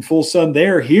maples in full sun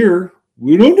there. Here,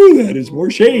 we don't do that. It's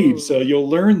more shade. So you'll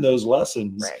learn those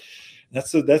lessons. Right.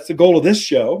 That's the goal of this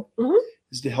show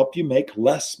is to help you make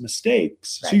less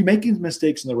mistakes. Right. So you're making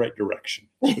mistakes in the right direction.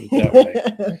 Put it that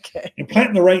way. And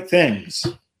planting the right things.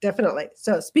 Definitely.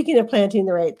 So speaking of planting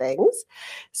the right things,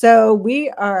 so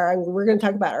we're going to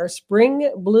talk about our spring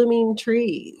blooming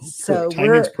trees. So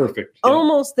timing's perfect.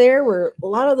 Almost there. Where a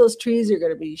lot of those trees are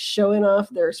going to be showing off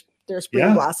their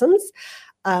spring blossoms.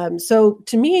 So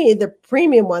to me, the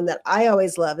premium one that I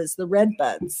always love is the red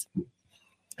buds.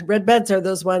 Red buds are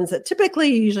those ones that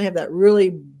typically usually have that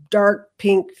really dark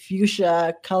pink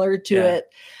fuchsia color to it.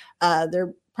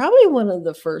 They're probably one of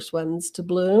the first ones to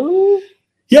bloom.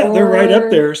 Yeah, they're right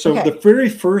up there. So the very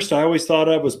first I always thought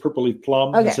of was purple leaf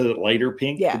plum instead of lighter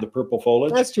pink with the purple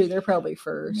foliage. That's true. They're probably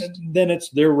first. And then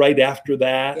they're right after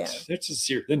that. Yeah.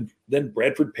 It's then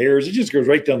Bradford pears. It just goes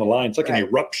right down the line. It's like an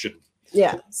eruption.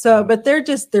 Yeah. So, but they're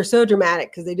so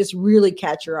dramatic because they just really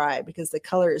catch your eye because the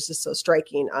color is just so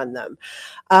striking on them.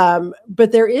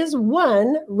 But there is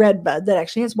one red bud that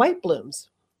actually has white blooms.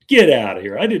 Get out of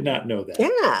here. I did not know that.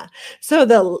 Yeah. So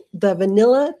the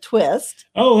vanilla twist.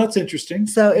 Oh, that's interesting.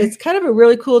 So it's kind of a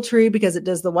really cool tree because it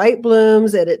does the white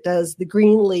blooms and it does the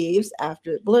green leaves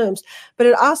after it blooms, but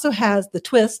it also has the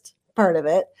twist part of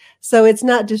it. So it's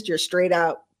not just your straight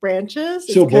out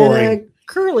branches. So boring.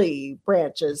 Curly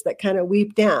branches that kind of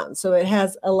weep down. So it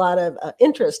has a lot of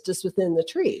interest just within the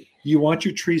tree. You want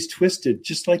your trees twisted,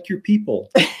 just like your people.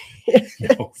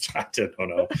 No, I don't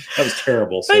know. That was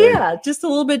terrible. But yeah, just a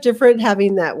little bit different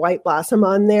having that white blossom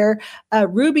on there.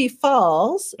 Ruby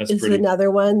Falls is another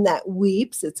one that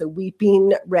weeps. It's a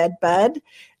weeping red bud.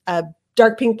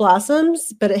 Dark pink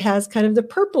blossoms, but it has kind of the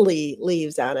purpley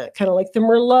leaves on it, kind of like the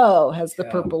Merlot has the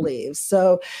purple leaves.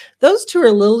 So those two are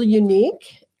a little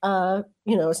unique.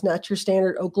 It's not your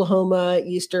standard Oklahoma,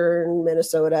 Eastern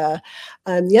Minnesota.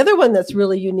 The other one that's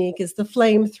really unique is the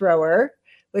flamethrower,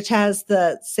 which has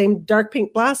the same dark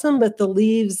pink blossom, but the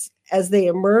leaves, as they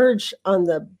emerge on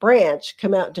the branch,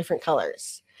 come out different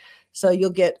colors. So you'll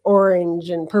get orange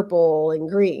and purple and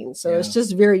green. So it's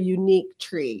just a very unique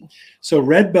tree. So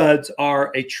red buds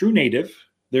are a true native.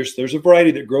 There's a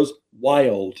variety that grows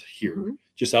wild here,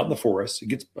 just out in the forest. It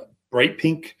gets bright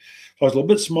pink, has a little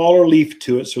bit smaller leaf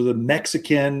to it. So the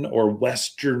Mexican or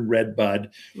Western red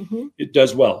bud, it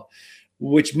does well,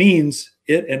 which means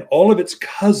it and all of its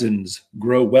cousins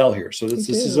grow well here. So this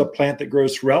is a plant that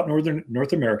grows throughout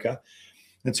North America.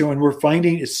 And so when we're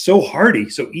finding it's so hardy,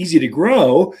 so easy to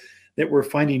grow, that we're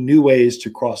finding new ways to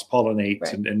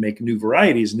cross-pollinate and make new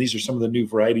varieties. And these are some of the new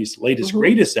varieties, latest,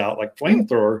 greatest out, like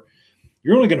flamethrower.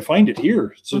 You're only going to find it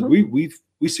here. So we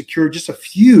secured just a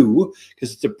few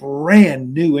because it's a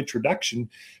brand new introduction.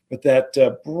 But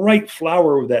that bright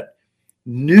flower with that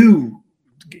new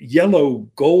yellow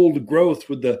gold growth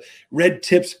with the red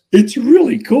tips, it's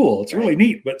really cool. It's really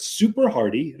neat, but super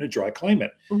hardy in a dry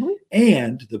climate.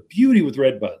 And the beauty with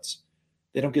red buds,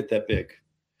 they don't get that big.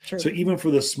 True. So even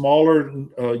for the smaller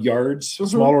yards,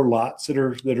 smaller lots that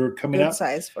are coming up,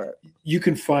 size for it. You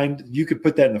could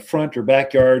put that in the front or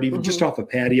backyard, even just off a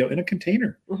patio in a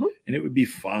container, and it would be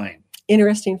fine.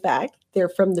 Interesting fact: they're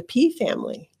from the pea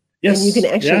family. Yes, and you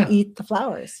can actually eat the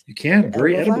flowers. You can.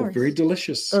 Very edible, flowers. Very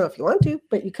delicious. I don't know if you want to,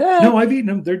 but you could. No, I've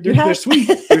eaten them. They're sweet.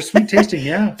 They're sweet tasting.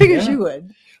 Yeah, figures you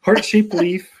would. Heart-shaped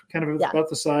leaf, kind of about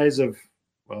the size of,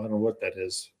 well, I don't know what that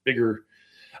is.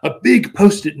 A big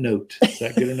Post-it note. Is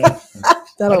that good enough?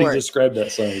 That'll How work. do you describe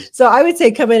that size? So I would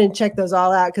say come in and check those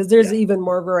all out because there's even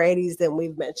more varieties than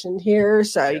we've mentioned here.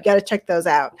 So you got to check those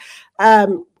out. I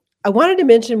wanted to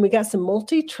mention we got some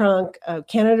multi-trunk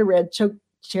Canada Red choke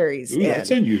cherries. Ooh, that's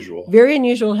unusual. Very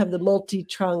unusual to have the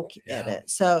multi-trunk in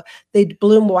it. So they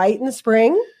bloom white in the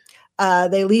spring.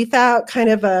 They leaf out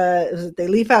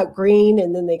green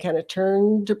and then they kind of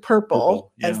turn to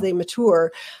purple as they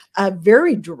mature. A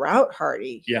very drought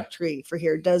hardy tree for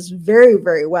here, does very,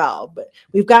 very well. But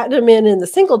we've gotten them in the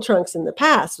single trunks in the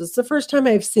past. It's the first time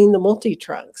I've seen the multi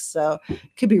trunks. So it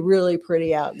could be really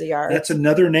pretty out in the yard. That's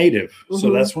another native.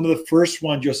 So that's one of the first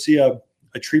ones you'll see a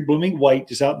tree blooming white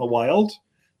just out in the wild.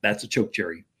 That's a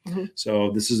chokecherry. So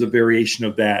this is a variation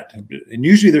of that. And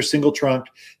usually they're single trunked.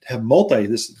 To have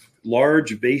this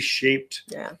large vase shaped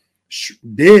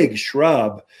big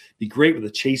shrub be great with a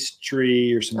chase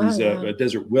tree or some of these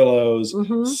desert willows.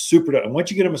 Super. And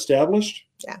once you get them established,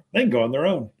 they can go on their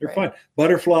own. They're fine.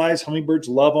 Butterflies, hummingbirds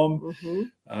love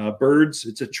them. Birds,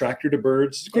 it's attractor to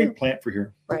birds. It's a great plant for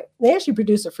here. Right. They actually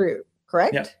produce a fruit,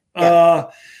 correct?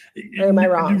 Or am I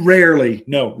wrong? Rarely.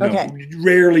 No.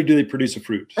 Rarely do they produce a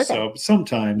fruit. So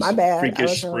sometimes my bad.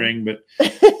 Freakish spring, but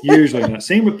usually not.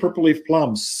 Same with purple leaf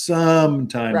plums.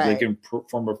 Sometimes they can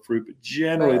form a fruit, but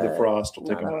generally the frost will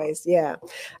take them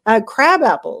out. Crab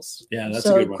apples. Yeah, that's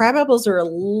a good one. Crab apples are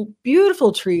a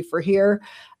beautiful tree for here.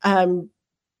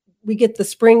 We get the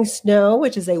spring snow,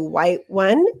 which is a white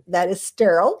one that is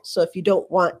sterile. So if you don't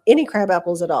want any crab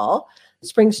apples at all,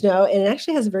 spring snow, and it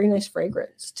actually has a very nice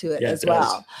fragrance to it as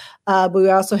well. But we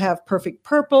also have perfect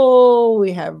purple.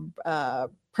 We have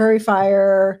prairie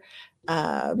fire.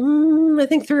 I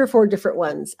think 3 or 4 different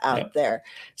ones out there.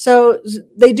 So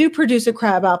they do produce a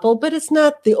crab apple, but it's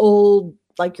not the old,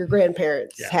 like your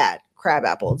grandparents had crab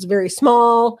apple. It's very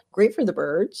small, great for the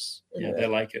birds. Yeah, they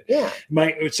like it. Yeah.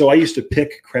 So I used to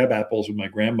pick crab apples with my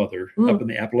grandmother up in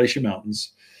the Appalachian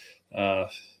Mountains.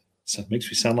 So it makes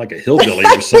me sound like a hillbilly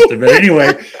or something. But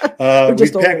anyway,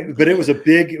 but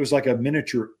it was like a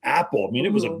miniature apple. I mean,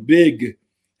 it was a big,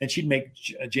 and she'd make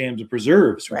jams and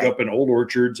preserves. We go up in old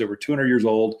orchards that were 200 years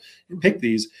old and pick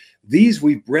these.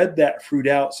 We've bred that fruit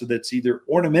out so that's either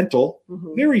ornamental,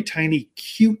 very tiny,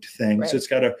 cute thing. So it's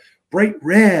got a bright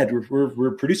red.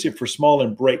 We're producing it for small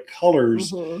and bright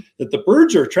colors that the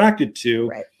birds are attracted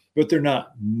to, but they're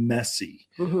not messy.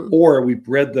 Or we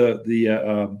bred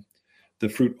the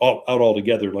fruit out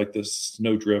altogether, like the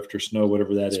snowdrift or snow,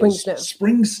 whatever that is.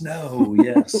 Spring snow,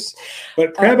 yes.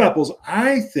 But crab apples,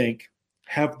 I think,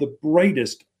 have the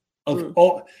brightest of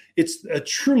all. It's a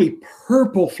truly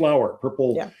purple flower,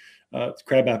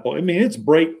 crab apple. I mean, it's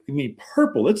bright. I mean,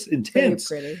 purple. It's intense.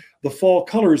 The fall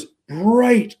color is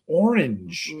bright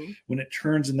orange when it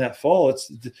turns in that fall.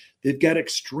 They've got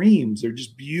extremes. They're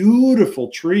just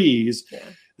beautiful trees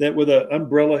that with an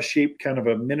umbrella-shaped kind of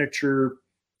a miniature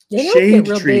shade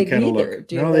tree kind of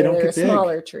look. No, they don't get big.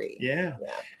 Smaller tree. Yeah.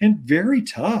 And very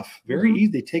tough, very easy.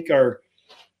 They take our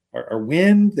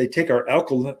wind, they take our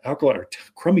alkaline, our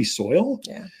crummy soil.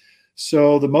 Yeah.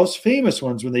 So the most famous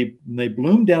ones when they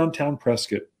bloom downtown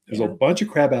Prescott, there's a bunch of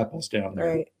crab apples down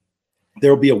there.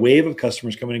 there will be a wave of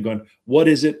customers coming and going, what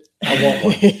is it? I want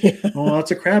one. Oh,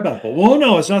 that's a crab apple. Well,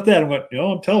 no, it's not that. I'm going,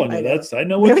 no, I'm telling you, I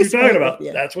know what you're talking about.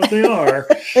 Yeah. That's what they are.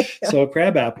 Yeah. So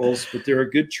crab apples, but they're a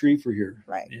good tree for here.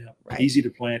 Right. Yeah. Right. Easy to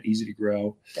plant, easy to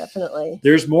grow. Definitely.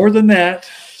 There's more than that.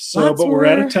 So, Lots but we're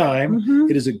out of time. Mm-hmm.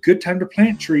 It is a good time to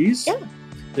plant trees. Yeah.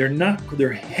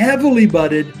 They're heavily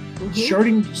budded,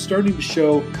 starting to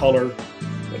show color.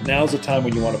 But now's the time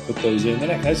when you want to put those in.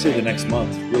 I'd say the next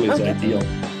month really is ideal.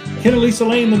 Ken and Lisa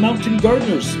Lane, the Mountain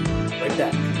Gardeners. Right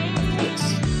back after this.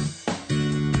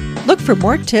 Look for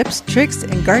more tips, tricks,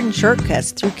 and garden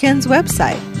shortcuts through Ken's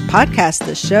website. Podcast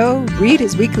the show, read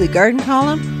his weekly garden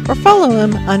column, or follow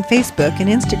him on Facebook and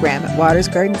Instagram at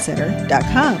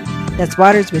watersgardencenter.com. That's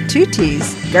Waters with 2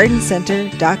 T's,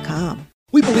 gardencenter.com.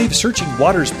 We believe searching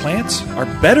Waters plants are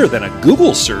better than a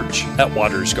Google search at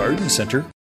Waters Garden Center.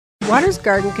 Waters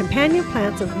Garden companion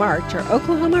plants of March are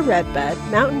Oklahoma redbud,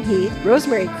 mountain heath,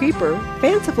 rosemary creeper,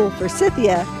 fanciful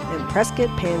forsythia, and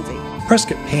Prescott pansy.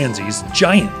 Prescott pansies,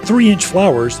 giant 3-inch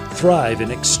flowers, thrive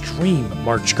in extreme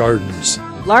March gardens.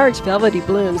 Large velvety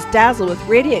blooms dazzle with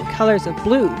radiant colors of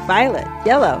blue, violet,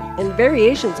 yellow, and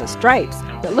variations of stripes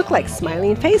that look like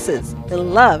smiling faces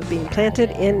and love being planted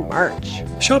in March.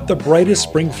 Shop the brightest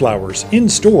spring flowers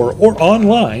in-store or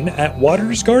online at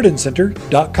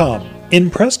watersgardencenter.com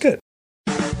in Prescott.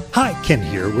 Hi, Ken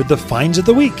here with the finds of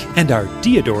the week and our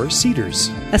Deodar cedars.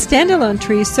 A standalone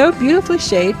tree so beautifully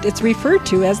shaped it's referred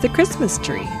to as the Christmas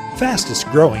tree. Fastest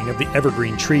growing of the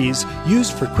evergreen trees,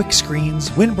 used for quick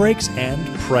screens, windbreaks, and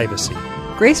privacy.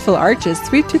 Graceful arches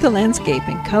sweep through the landscape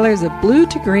in colors of blue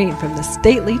to green from the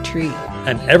stately tree.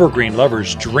 An evergreen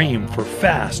lover's dream for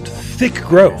fast, thick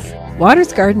growth.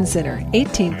 Waters Garden Center,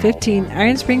 1815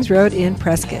 Iron Springs Road in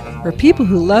Prescott. For people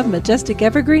who love majestic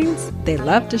evergreens, they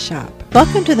love to shop.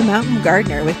 Welcome to the Mountain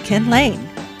Gardener with Ken Lane.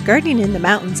 Gardening in the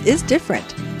mountains is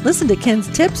different. Listen to Ken's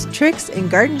tips, tricks, and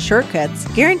garden shortcuts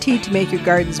guaranteed to make your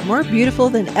gardens more beautiful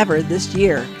than ever this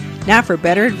year. Now for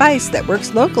better advice that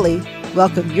works locally,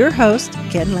 welcome your host,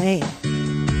 Ken Lane.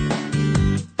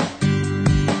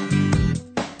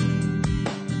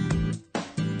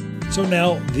 So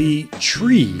now the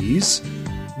trees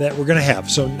that we're going to have.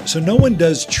 So no one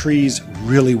does trees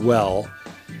really well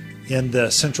in the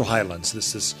Central Highlands.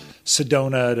 This is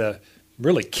Sedona to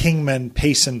really Kingman,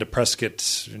 Payson to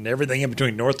Prescott, and everything in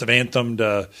between, north of Anthem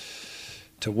to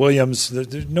Williams.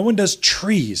 No one does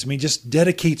trees. I mean, just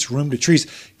dedicates room to trees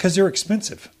because they're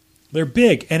expensive. They're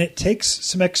big, and it takes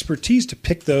some expertise to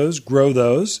pick those, grow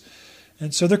those,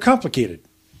 and so they're complicated.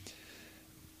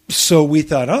 So we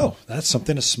thought, that's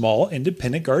something a small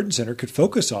independent garden center could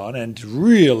focus on and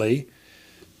really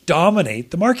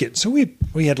dominate the market. So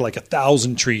we had like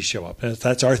 1,000 trees show up, and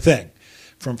that's our thing.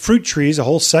 From fruit trees, a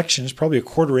whole section is probably a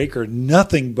 1/4 acre,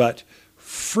 nothing but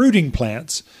fruiting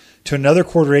plants, to another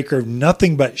 1/4 acre of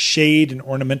nothing but shade and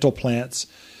ornamental plants.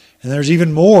 And there's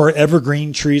even more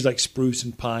evergreen trees like spruce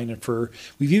and pine and fir.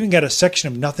 We've even got a section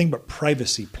of nothing but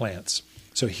privacy plants.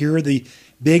 So here are the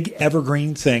big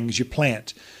evergreen things you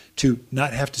plant to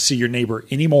not have to see your neighbor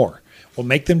anymore. We'll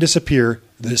make them disappear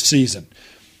this season.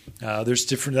 There's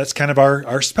different. That's kind of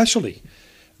our specialty.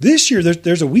 This year,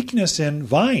 there's a weakness in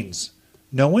vines.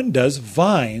 No one does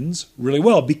vines really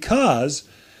well because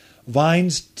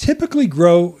vines typically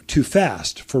grow too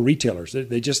fast for retailers.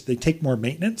 They take more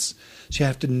maintenance. So you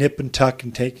have to nip and tuck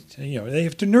and they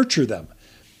have to nurture them.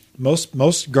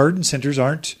 Most garden centers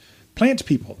aren't plant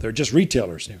people. They're just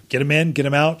retailers. Get them in, get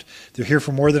them out. They're here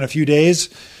for more than a few days.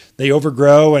 They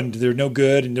overgrow and they're no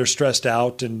good and they're stressed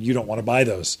out and you don't want to buy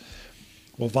those.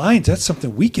 Well, vines, that's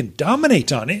something we can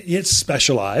dominate on. It's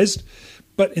specialized.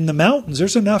 But in the mountains,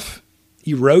 there's enough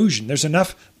erosion. There's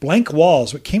enough blank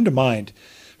walls. What came to mind,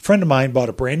 a friend of mine bought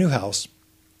a brand new house.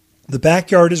 The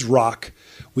backyard is rock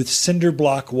with cinder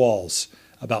block walls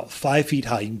about 5 feet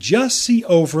high. You can just see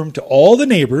over them to all the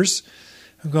neighbors.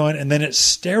 I'm going, and then it's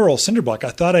sterile cinder block.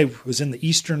 I thought I was in the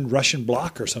Eastern Russian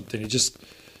bloc or something. It's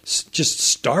just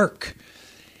stark.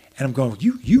 And I'm going,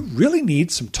 you really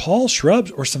need some tall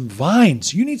shrubs or some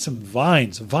vines. You need some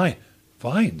vines.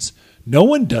 Vines. No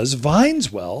one does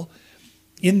vines well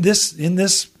in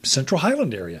this Central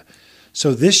Highland area.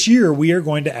 So this year we are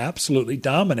going to absolutely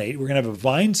dominate. We're going to have a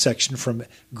vine section from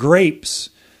grapes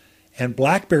and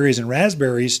blackberries and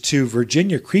raspberries to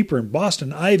Virginia creeper and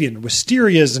Boston ivy and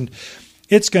wisterias, and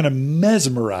it's going to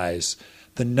mesmerize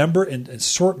the number and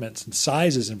assortments and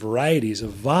sizes and varieties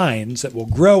of vines that will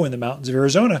grow in the mountains of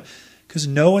Arizona, because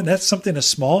that's something a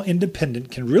small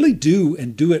independent can really do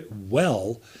and do it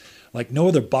well, like no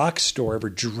other box store ever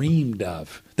dreamed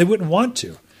of. They wouldn't want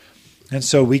to. And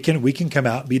so we can come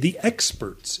out and be the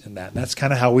experts in that. And that's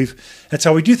kind of how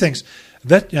we do things.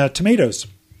 Tomatoes.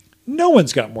 No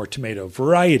one's got more tomato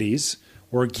varieties,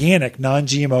 organic,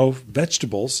 non-GMO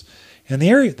vegetables in the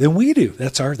area than we do.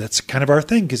 That's kind of our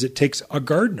thing, because it takes a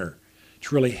gardener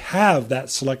to really have that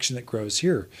selection that grows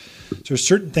here. So there's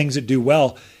certain things that do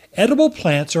well. Edible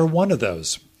plants are one of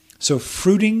those. So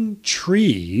fruiting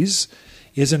trees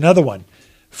is another one.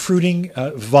 Fruiting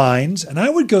vines. And I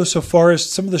would go so far as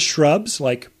some of the shrubs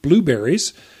like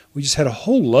blueberries. We just had a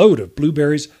whole load of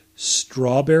blueberries,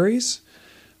 strawberries.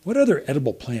 What other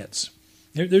edible plants?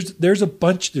 There's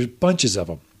bunches of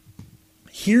them.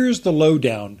 Here's the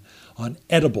lowdown on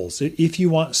edibles. If you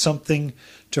want something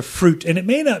to fruit, and it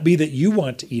may not be that you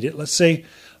want to eat it. Let's say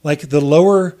like the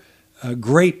lower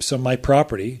grapes on my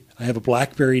property, I have a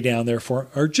blackberry down there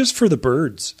are just for the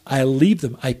birds. I leave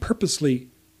them. I purposely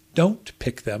don't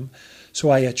pick them, so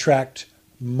I attract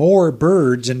more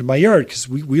birds into my yard, because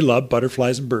we love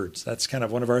butterflies and birds. That's kind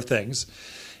of one of our things.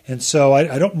 And so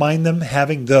I don't mind them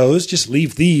having those. Just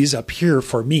leave these up here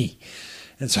for me.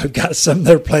 And so I've got some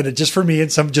that are planted just for me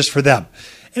and some just for them.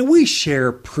 And we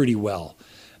share pretty well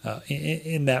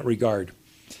in that regard.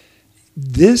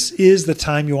 This is the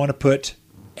time you want to put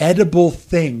edible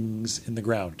things in the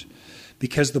ground,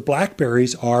 because the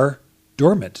blackberries are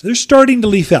dormant. They're starting to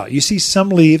leaf out. You see some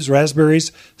leaves,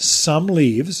 raspberries, some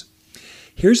leaves.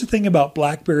 Here's the thing about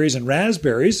blackberries and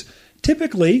raspberries.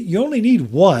 Typically, you only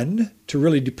need one to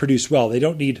really produce well. They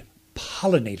don't need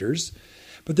pollinators,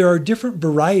 but there are different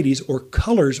varieties or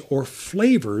colors or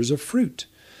flavors of fruit.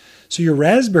 So your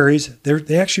raspberries,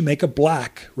 they actually make a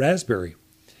black raspberry.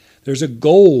 There's a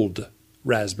gold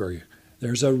raspberry.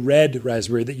 There's a red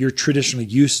raspberry that you're traditionally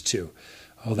used to.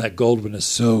 Oh, that gold one is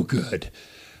so good.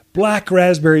 Black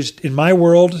raspberries, in my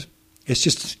world, it's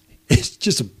just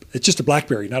a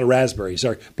blackberry, not a raspberry.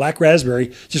 Sorry, black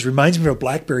raspberry just reminds me of a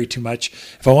blackberry too much.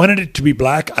 If I wanted it to be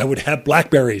black, I would have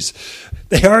blackberries.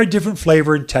 They are a different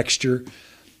flavor and texture,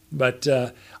 but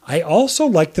I also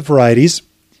like the varieties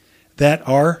that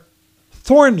are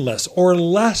thornless or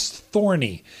less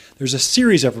thorny. There's a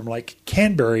series of them like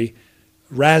Canberry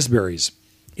raspberries.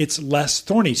 It's less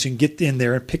thorny, so you can get in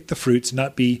there and pick the fruits and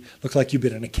not look like you've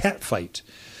been in a cat fight.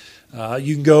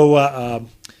 You can go,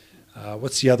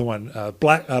 what's the other one?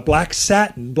 Black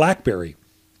satin blackberry.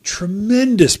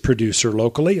 Tremendous producer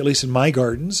locally, at least in my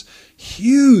gardens.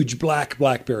 Huge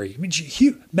blackberry. I mean,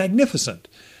 huge, magnificent.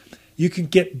 You can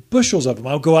get bushels of them.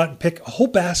 I'll go out and pick a whole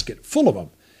basket full of them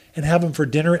and have them for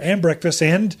dinner and breakfast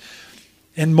and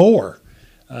more.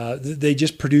 They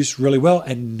just produce really well,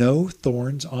 and no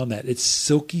thorns on that. It's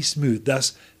silky smooth.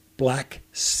 Thus, black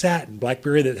satin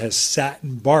blackberry that has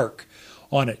satin bark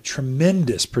on it.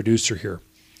 Tremendous producer here.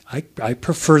 I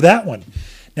prefer that one.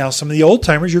 Now, some of the old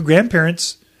timers, your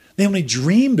grandparents, they only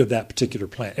dreamed of that particular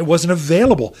plant. It wasn't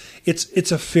available.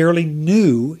 It's a fairly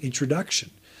new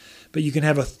introduction. But you can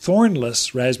have a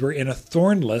thornless raspberry and a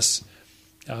thornless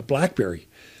blackberry.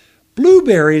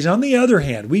 Blueberries, on the other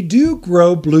hand, we do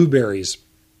grow blueberries.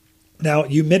 Now,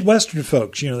 you Midwestern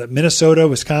folks, that Minnesota,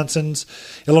 Wisconsin's,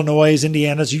 Illinois,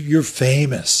 Indiana's, you're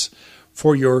famous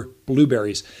for your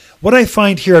blueberries. What I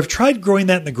find here, I've tried growing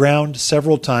that in the ground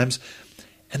several times,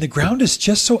 and the ground is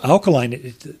just so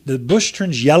alkaline. The bush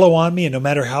turns yellow on me, and no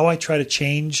matter how I try to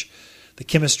change the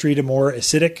chemistry to more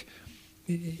acidic,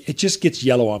 it just gets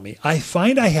yellow on me. I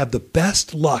find I have the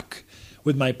best luck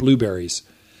with my blueberries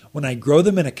when I grow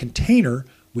them in a container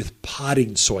with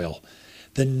potting soil.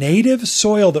 The native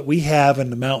soil that we have in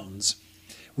the mountains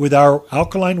with our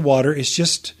alkaline water is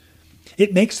just,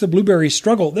 it makes the blueberries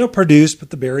struggle. They'll produce, but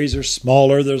the berries are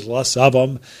smaller. There's less of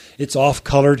them. It's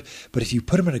off-colored. But if you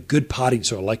put them in a good potting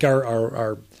soil, like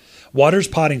our Waters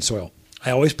potting soil,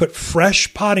 I always put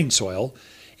fresh potting soil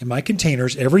in my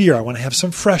containers every year. I want to have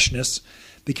some freshness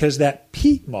because that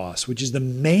peat moss, which is the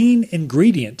main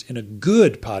ingredient in a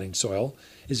good potting soil,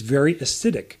 is very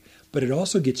acidic, but it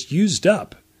also gets used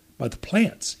up by the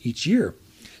plants each year.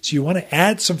 So you want to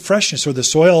add some freshness or the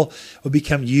soil will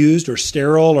become used or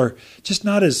sterile or just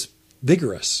not as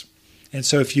vigorous. And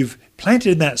so if you've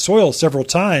planted in that soil several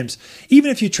times,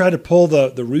 even if you try to pull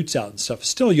the roots out and stuff,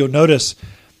 still you'll notice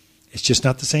it's just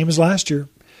not the same as last year.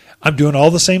 I'm doing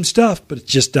all the same stuff, but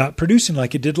it's just not producing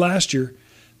like it did last year.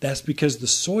 That's because the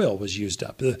soil was used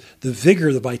up. The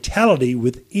vigor, the vitality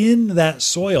within that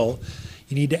soil,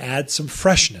 you need to add some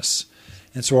freshness.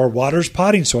 And so our Waters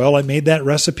potting soil, I made that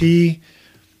recipe,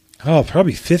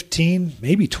 probably 15,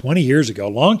 maybe 20 years ago, a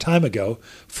long time ago,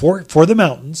 for the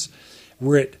mountains,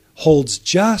 where it holds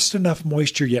just enough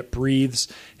moisture yet breathes,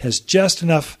 has just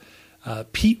enough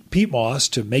peat moss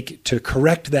to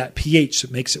correct that pH so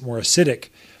it makes it more acidic,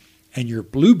 and your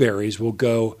blueberries will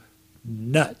go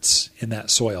nuts in that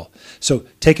soil. So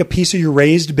take a piece of your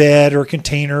raised bed or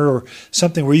container or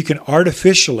something where you can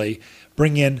artificially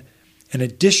bring in an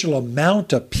additional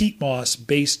amount of peat moss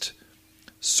based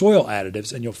soil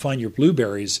additives, and you'll find your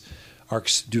blueberries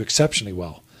do exceptionally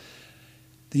well.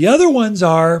 The other ones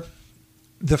are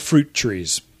the fruit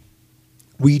trees.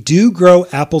 We do grow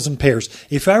apples and pears.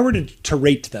 If I were to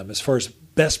rate them as far as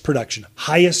best production,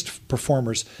 highest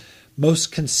performers,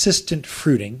 most consistent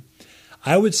fruiting,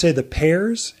 I would say the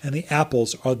pears and the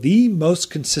apples are the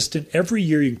most consistent. Every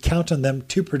year you can count on them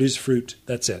to produce fruit.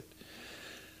 That's it.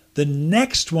 The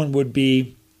next one would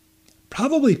be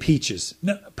probably peaches.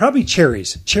 No, probably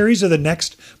cherries. Cherries are the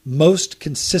next most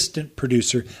consistent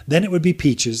producer. Then it would be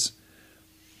peaches.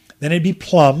 Then it'd be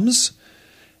plums.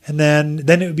 And then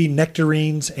it would be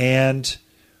nectarines and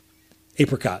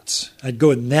apricots. I'd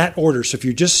go in that order. So if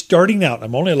you're just starting out,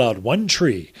 I'm only allowed one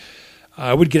tree.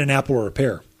 I would get an apple or a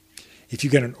pear. If you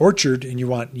get an orchard and you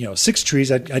want, 6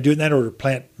 trees, I'd do it in that order.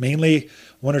 Plant mainly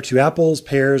 1 or 2 apples,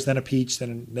 pears, then a peach,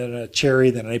 then a cherry,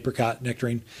 then an apricot,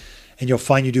 nectarine, and you'll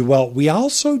find you do well. We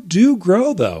also do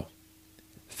grow, though,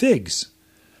 figs.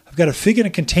 I've got a fig in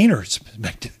a container.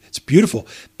 It's beautiful.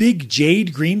 Big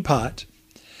jade green pot.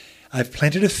 I've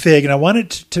planted a fig, and I want it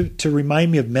to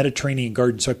remind me of Mediterranean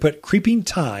garden. So I put creeping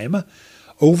thyme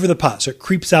over the pot. So it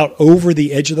creeps out over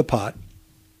the edge of the pot.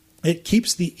 It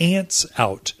keeps the ants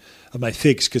out of my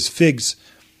figs, because figs,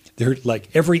 they're like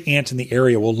every ant in the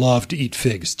area will love to eat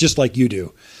figs, just like you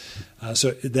do.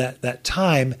 So that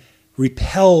thyme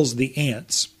repels the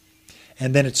ants.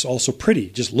 And then it's also pretty.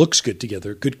 It just looks good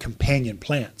together. Good companion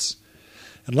plants.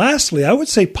 And lastly, I would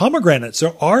say pomegranates.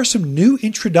 There are some new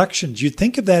introductions. You'd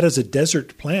think of that as a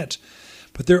desert plant,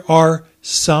 but there are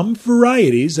some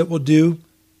varieties that will do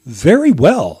very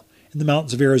well in the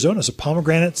mountains of Arizona. So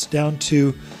pomegranates down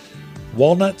to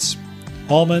walnuts,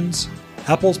 almonds,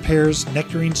 apples, pears,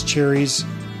 nectarines, cherries,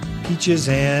 peaches,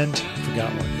 and I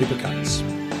forgot one, apricots.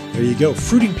 There you go.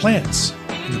 Fruiting plants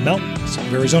in the mountains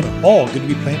of Arizona, all going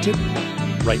to be planted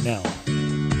right now.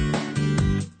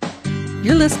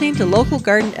 You're listening to local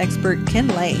garden expert Ken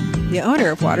Lane, the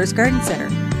owner of Waters Garden Center.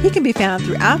 He can be found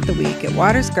throughout the week at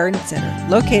Waters Garden Center,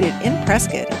 located in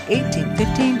Prescott at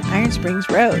 1815 Iron Springs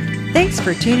Road. Thanks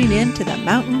for tuning in to The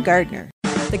Mountain Gardener.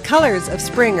 The colors of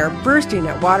spring are bursting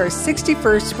at Waters'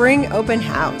 61st Spring Open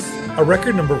House. A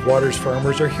record number of Waters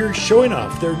farmers are here showing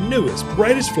off their newest,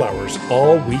 brightest flowers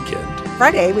all weekend.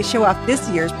 Friday, we show off this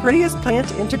year's prettiest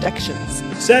plant introductions.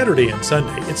 Saturday and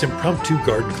Sunday, it's impromptu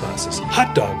garden classes,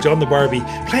 hot dogs on the Barbie,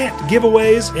 plant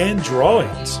giveaways, and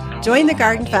drawings. Join the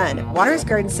garden fun at Waters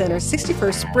Garden Center's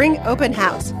 61st Spring Open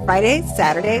House, Friday,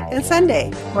 Saturday, and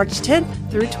Sunday, March 10th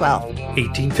through 12th.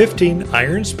 1815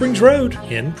 Iron Springs Road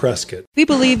in Prescott. We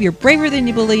believe you're braver than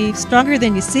you believe, stronger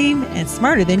than you seem, and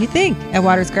smarter than you think. At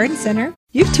Waters Garden Center,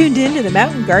 you've tuned in to The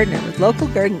Mountain Gardener with local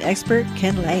garden expert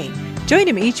Ken Lane. Join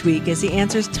him each week as he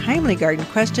answers timely garden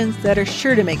questions that are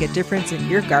sure to make a difference in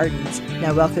your gardens.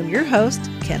 Now welcome your host,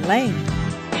 Ken Lane.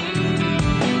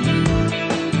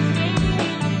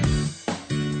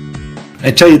 I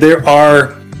tell you, there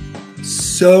are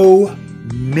so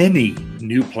many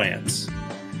new plants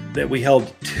that we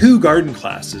held 2 garden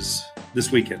classes this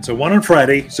weekend. So one on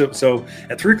Friday. So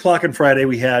at 3:00 on Friday,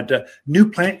 we had new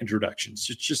plant introductions.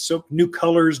 It's just so new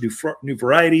colors, new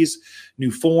varieties, new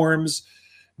forms,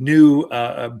 new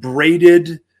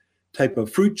braided type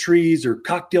of fruit trees or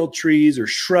cocktail trees or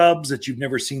shrubs that you've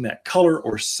never seen that color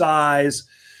or size.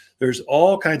 There's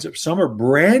all kinds of, some are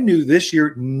brand new this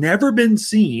year, never been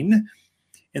seen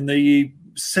in the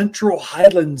Central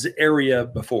Highlands area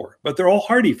before, but they're all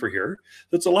hardy for here.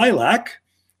 That's a lilac.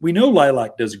 We know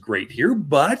lilac does great here,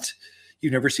 but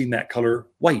you've never seen that color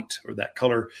white or that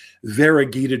color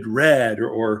variegated red,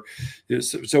 or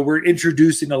so we're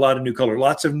introducing a lot of new color,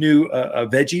 lots of new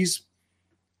veggies,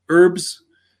 herbs,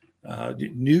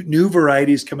 new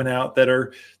varieties coming out that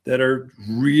are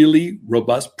really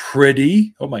robust,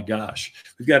 pretty. Oh my gosh,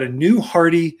 we've got a new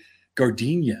hardy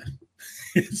gardenia.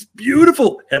 It's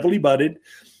beautiful, heavily budded.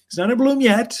 It's not in bloom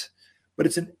yet, but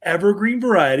it's an evergreen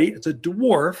variety. It's a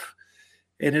dwarf,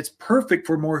 and it's perfect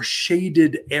for more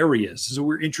shaded areas. So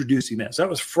we're introducing that. So that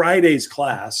was Friday's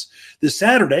class. This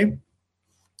Saturday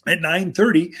at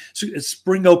 9:30, so it's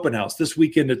Spring Open House. This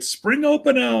weekend it's Spring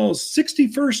Open House,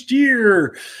 61st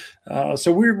year.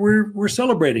 So we're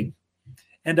celebrating.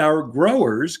 And our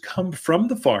growers come from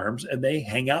the farms and they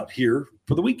hang out here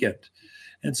for the weekend.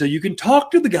 And so you can talk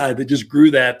to the guy that just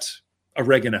grew that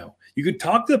oregano. You can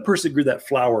talk to the person that grew that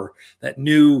flower, that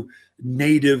new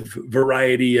native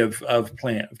variety of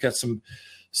plant. We've got some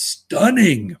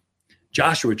stunning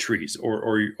Joshua trees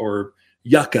or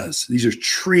yuccas. These are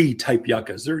tree type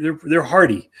yuccas. They're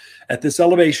hardy. At this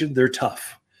elevation, they're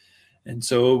tough. And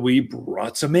so we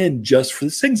brought some in just for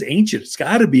this thing's ancient. It's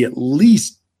got to be at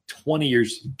least 20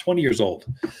 years old.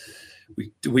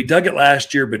 We dug it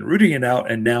last year, been rooting it out,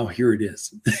 and now here it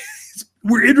is.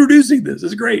 We're introducing this.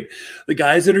 It's great. The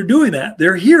guys that are doing that,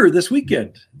 they're here this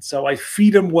weekend. So I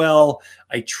feed them well.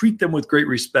 I treat them with great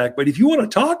respect. But if you want to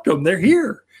talk to them, they're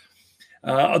here.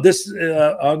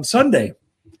 On Sunday,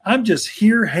 I'm just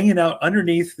here hanging out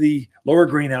underneath the lower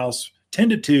greenhouse, 10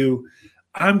 to 2.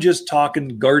 I'm just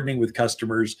talking gardening with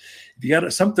customers. If you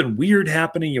got something weird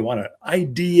happening, you want an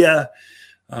idea,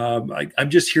 I'm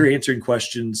just here answering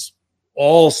questions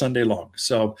all Sunday long.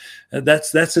 So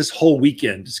that's this whole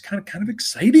weekend. It's kind of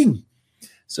exciting.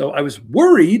 So I was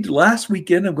worried last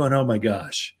weekend. I'm going, oh my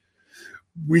gosh,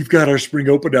 we've got our spring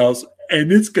open house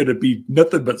and it's going to be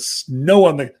nothing but snow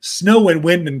and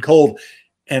wind and cold.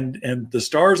 And the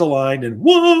stars aligned and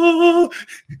whoa,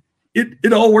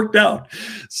 it all worked out.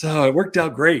 So it worked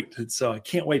out great. And so I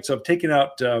can't wait. So I've taken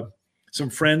out some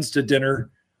friends to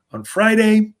dinner on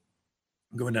Friday.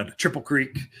 I'm going down to Triple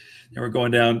Creek. And we're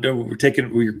going down.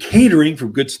 We're catering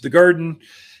from Goods to the Garden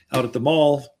out at the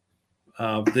mall.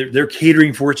 They're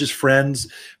catering for just friends.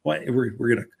 We're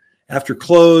gonna, after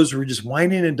close, we're just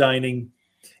wining and dining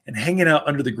and hanging out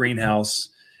under the greenhouse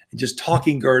and just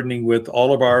talking gardening with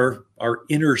all of our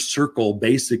inner circle.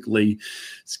 Basically,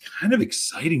 it's kind of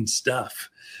exciting stuff.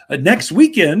 Next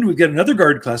weekend we've got another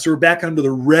garden class. So we're back onto the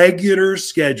regular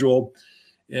schedule.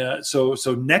 So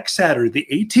next Saturday, the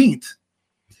 18th.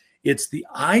 It's the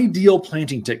ideal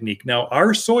planting technique. Now,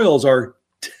 our soils are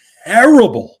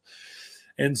terrible.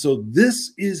 And so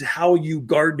this is how you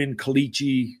garden in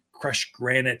caliche, crushed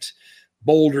granite,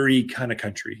 bouldery kind of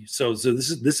country. So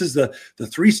this is the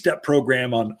 3-step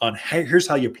program on here's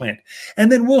how you plant.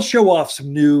 And then we'll show off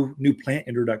some new plant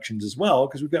introductions as well,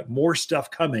 because we've got more stuff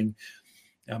coming.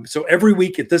 So every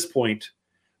week at this point,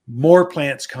 more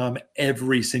plants come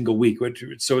every single week.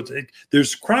 So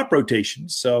there's crop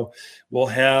rotations. So we'll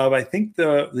have, I think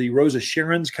the Rosa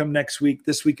Sharons come next week.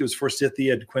 This week it was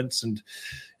Forsythia and Quince and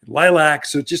Lilac.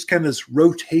 So it's just kind of this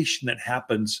rotation that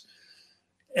happens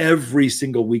every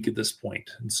single week at this point.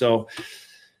 And so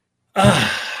I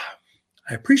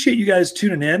appreciate you guys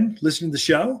tuning in, listening to the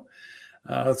show.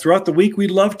 Throughout the week, we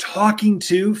love talking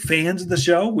to fans of the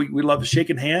show. We love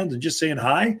shaking hands and just saying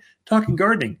hi, talking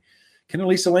gardening. Ken and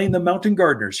Lisa Lane, the Mountain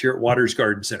Gardeners here at Waters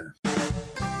Garden Center.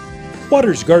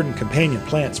 Waters Garden companion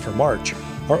plants for March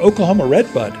are Oklahoma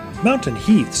Redbud, Mountain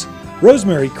Heaths,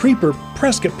 Rosemary Creeper,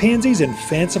 Prescott Pansies, and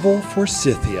Fanciful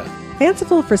Forsythia.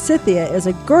 Fanciful Forsythia is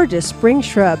a gorgeous spring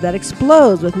shrub that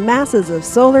explodes with masses of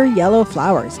solar yellow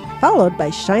flowers, followed by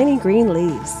shiny green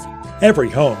leaves. Every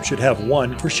home should have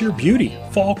one for sheer beauty,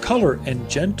 fall color, and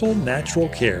gentle natural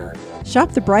care.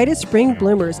 Shop the brightest spring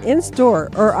bloomers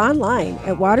in-store or online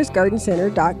at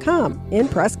watersgardencenter.com in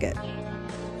Prescott.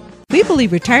 We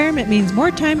believe retirement means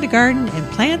more time to garden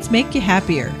and plants make you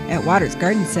happier at Waters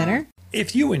Garden Center.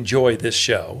 If you enjoy this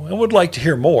show and would like to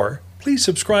hear more, please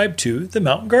subscribe to The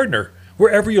Mountain Gardener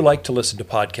wherever you like to listen to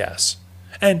podcasts.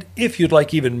 And if you'd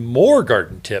like even more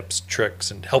garden tips,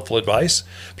 tricks, and helpful advice,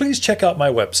 please check out my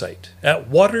website at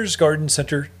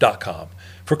watersgardencenter.com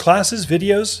for classes,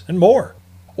 videos, and more.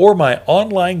 Or my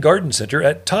online garden center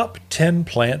at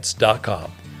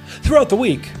top10plants.com. Throughout the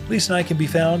week, Lisa and I can be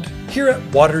found here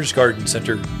at Waters Garden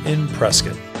Center in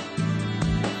Prescott.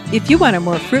 If you want a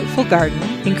more fruitful garden,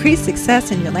 increase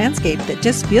success in your landscape that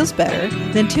just feels better,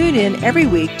 then tune in every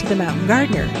week to The Mountain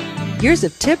Gardener. Years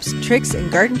of tips, tricks,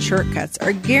 and garden shortcuts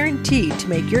are guaranteed to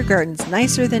make your gardens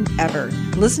nicer than ever.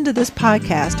 Listen to this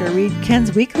podcast or read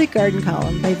Ken's weekly garden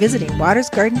column by visiting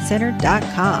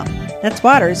watersgardencenter.com. That's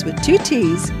Waters with 2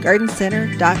 T's,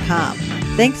 gardencenter.com.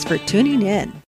 Thanks for tuning in.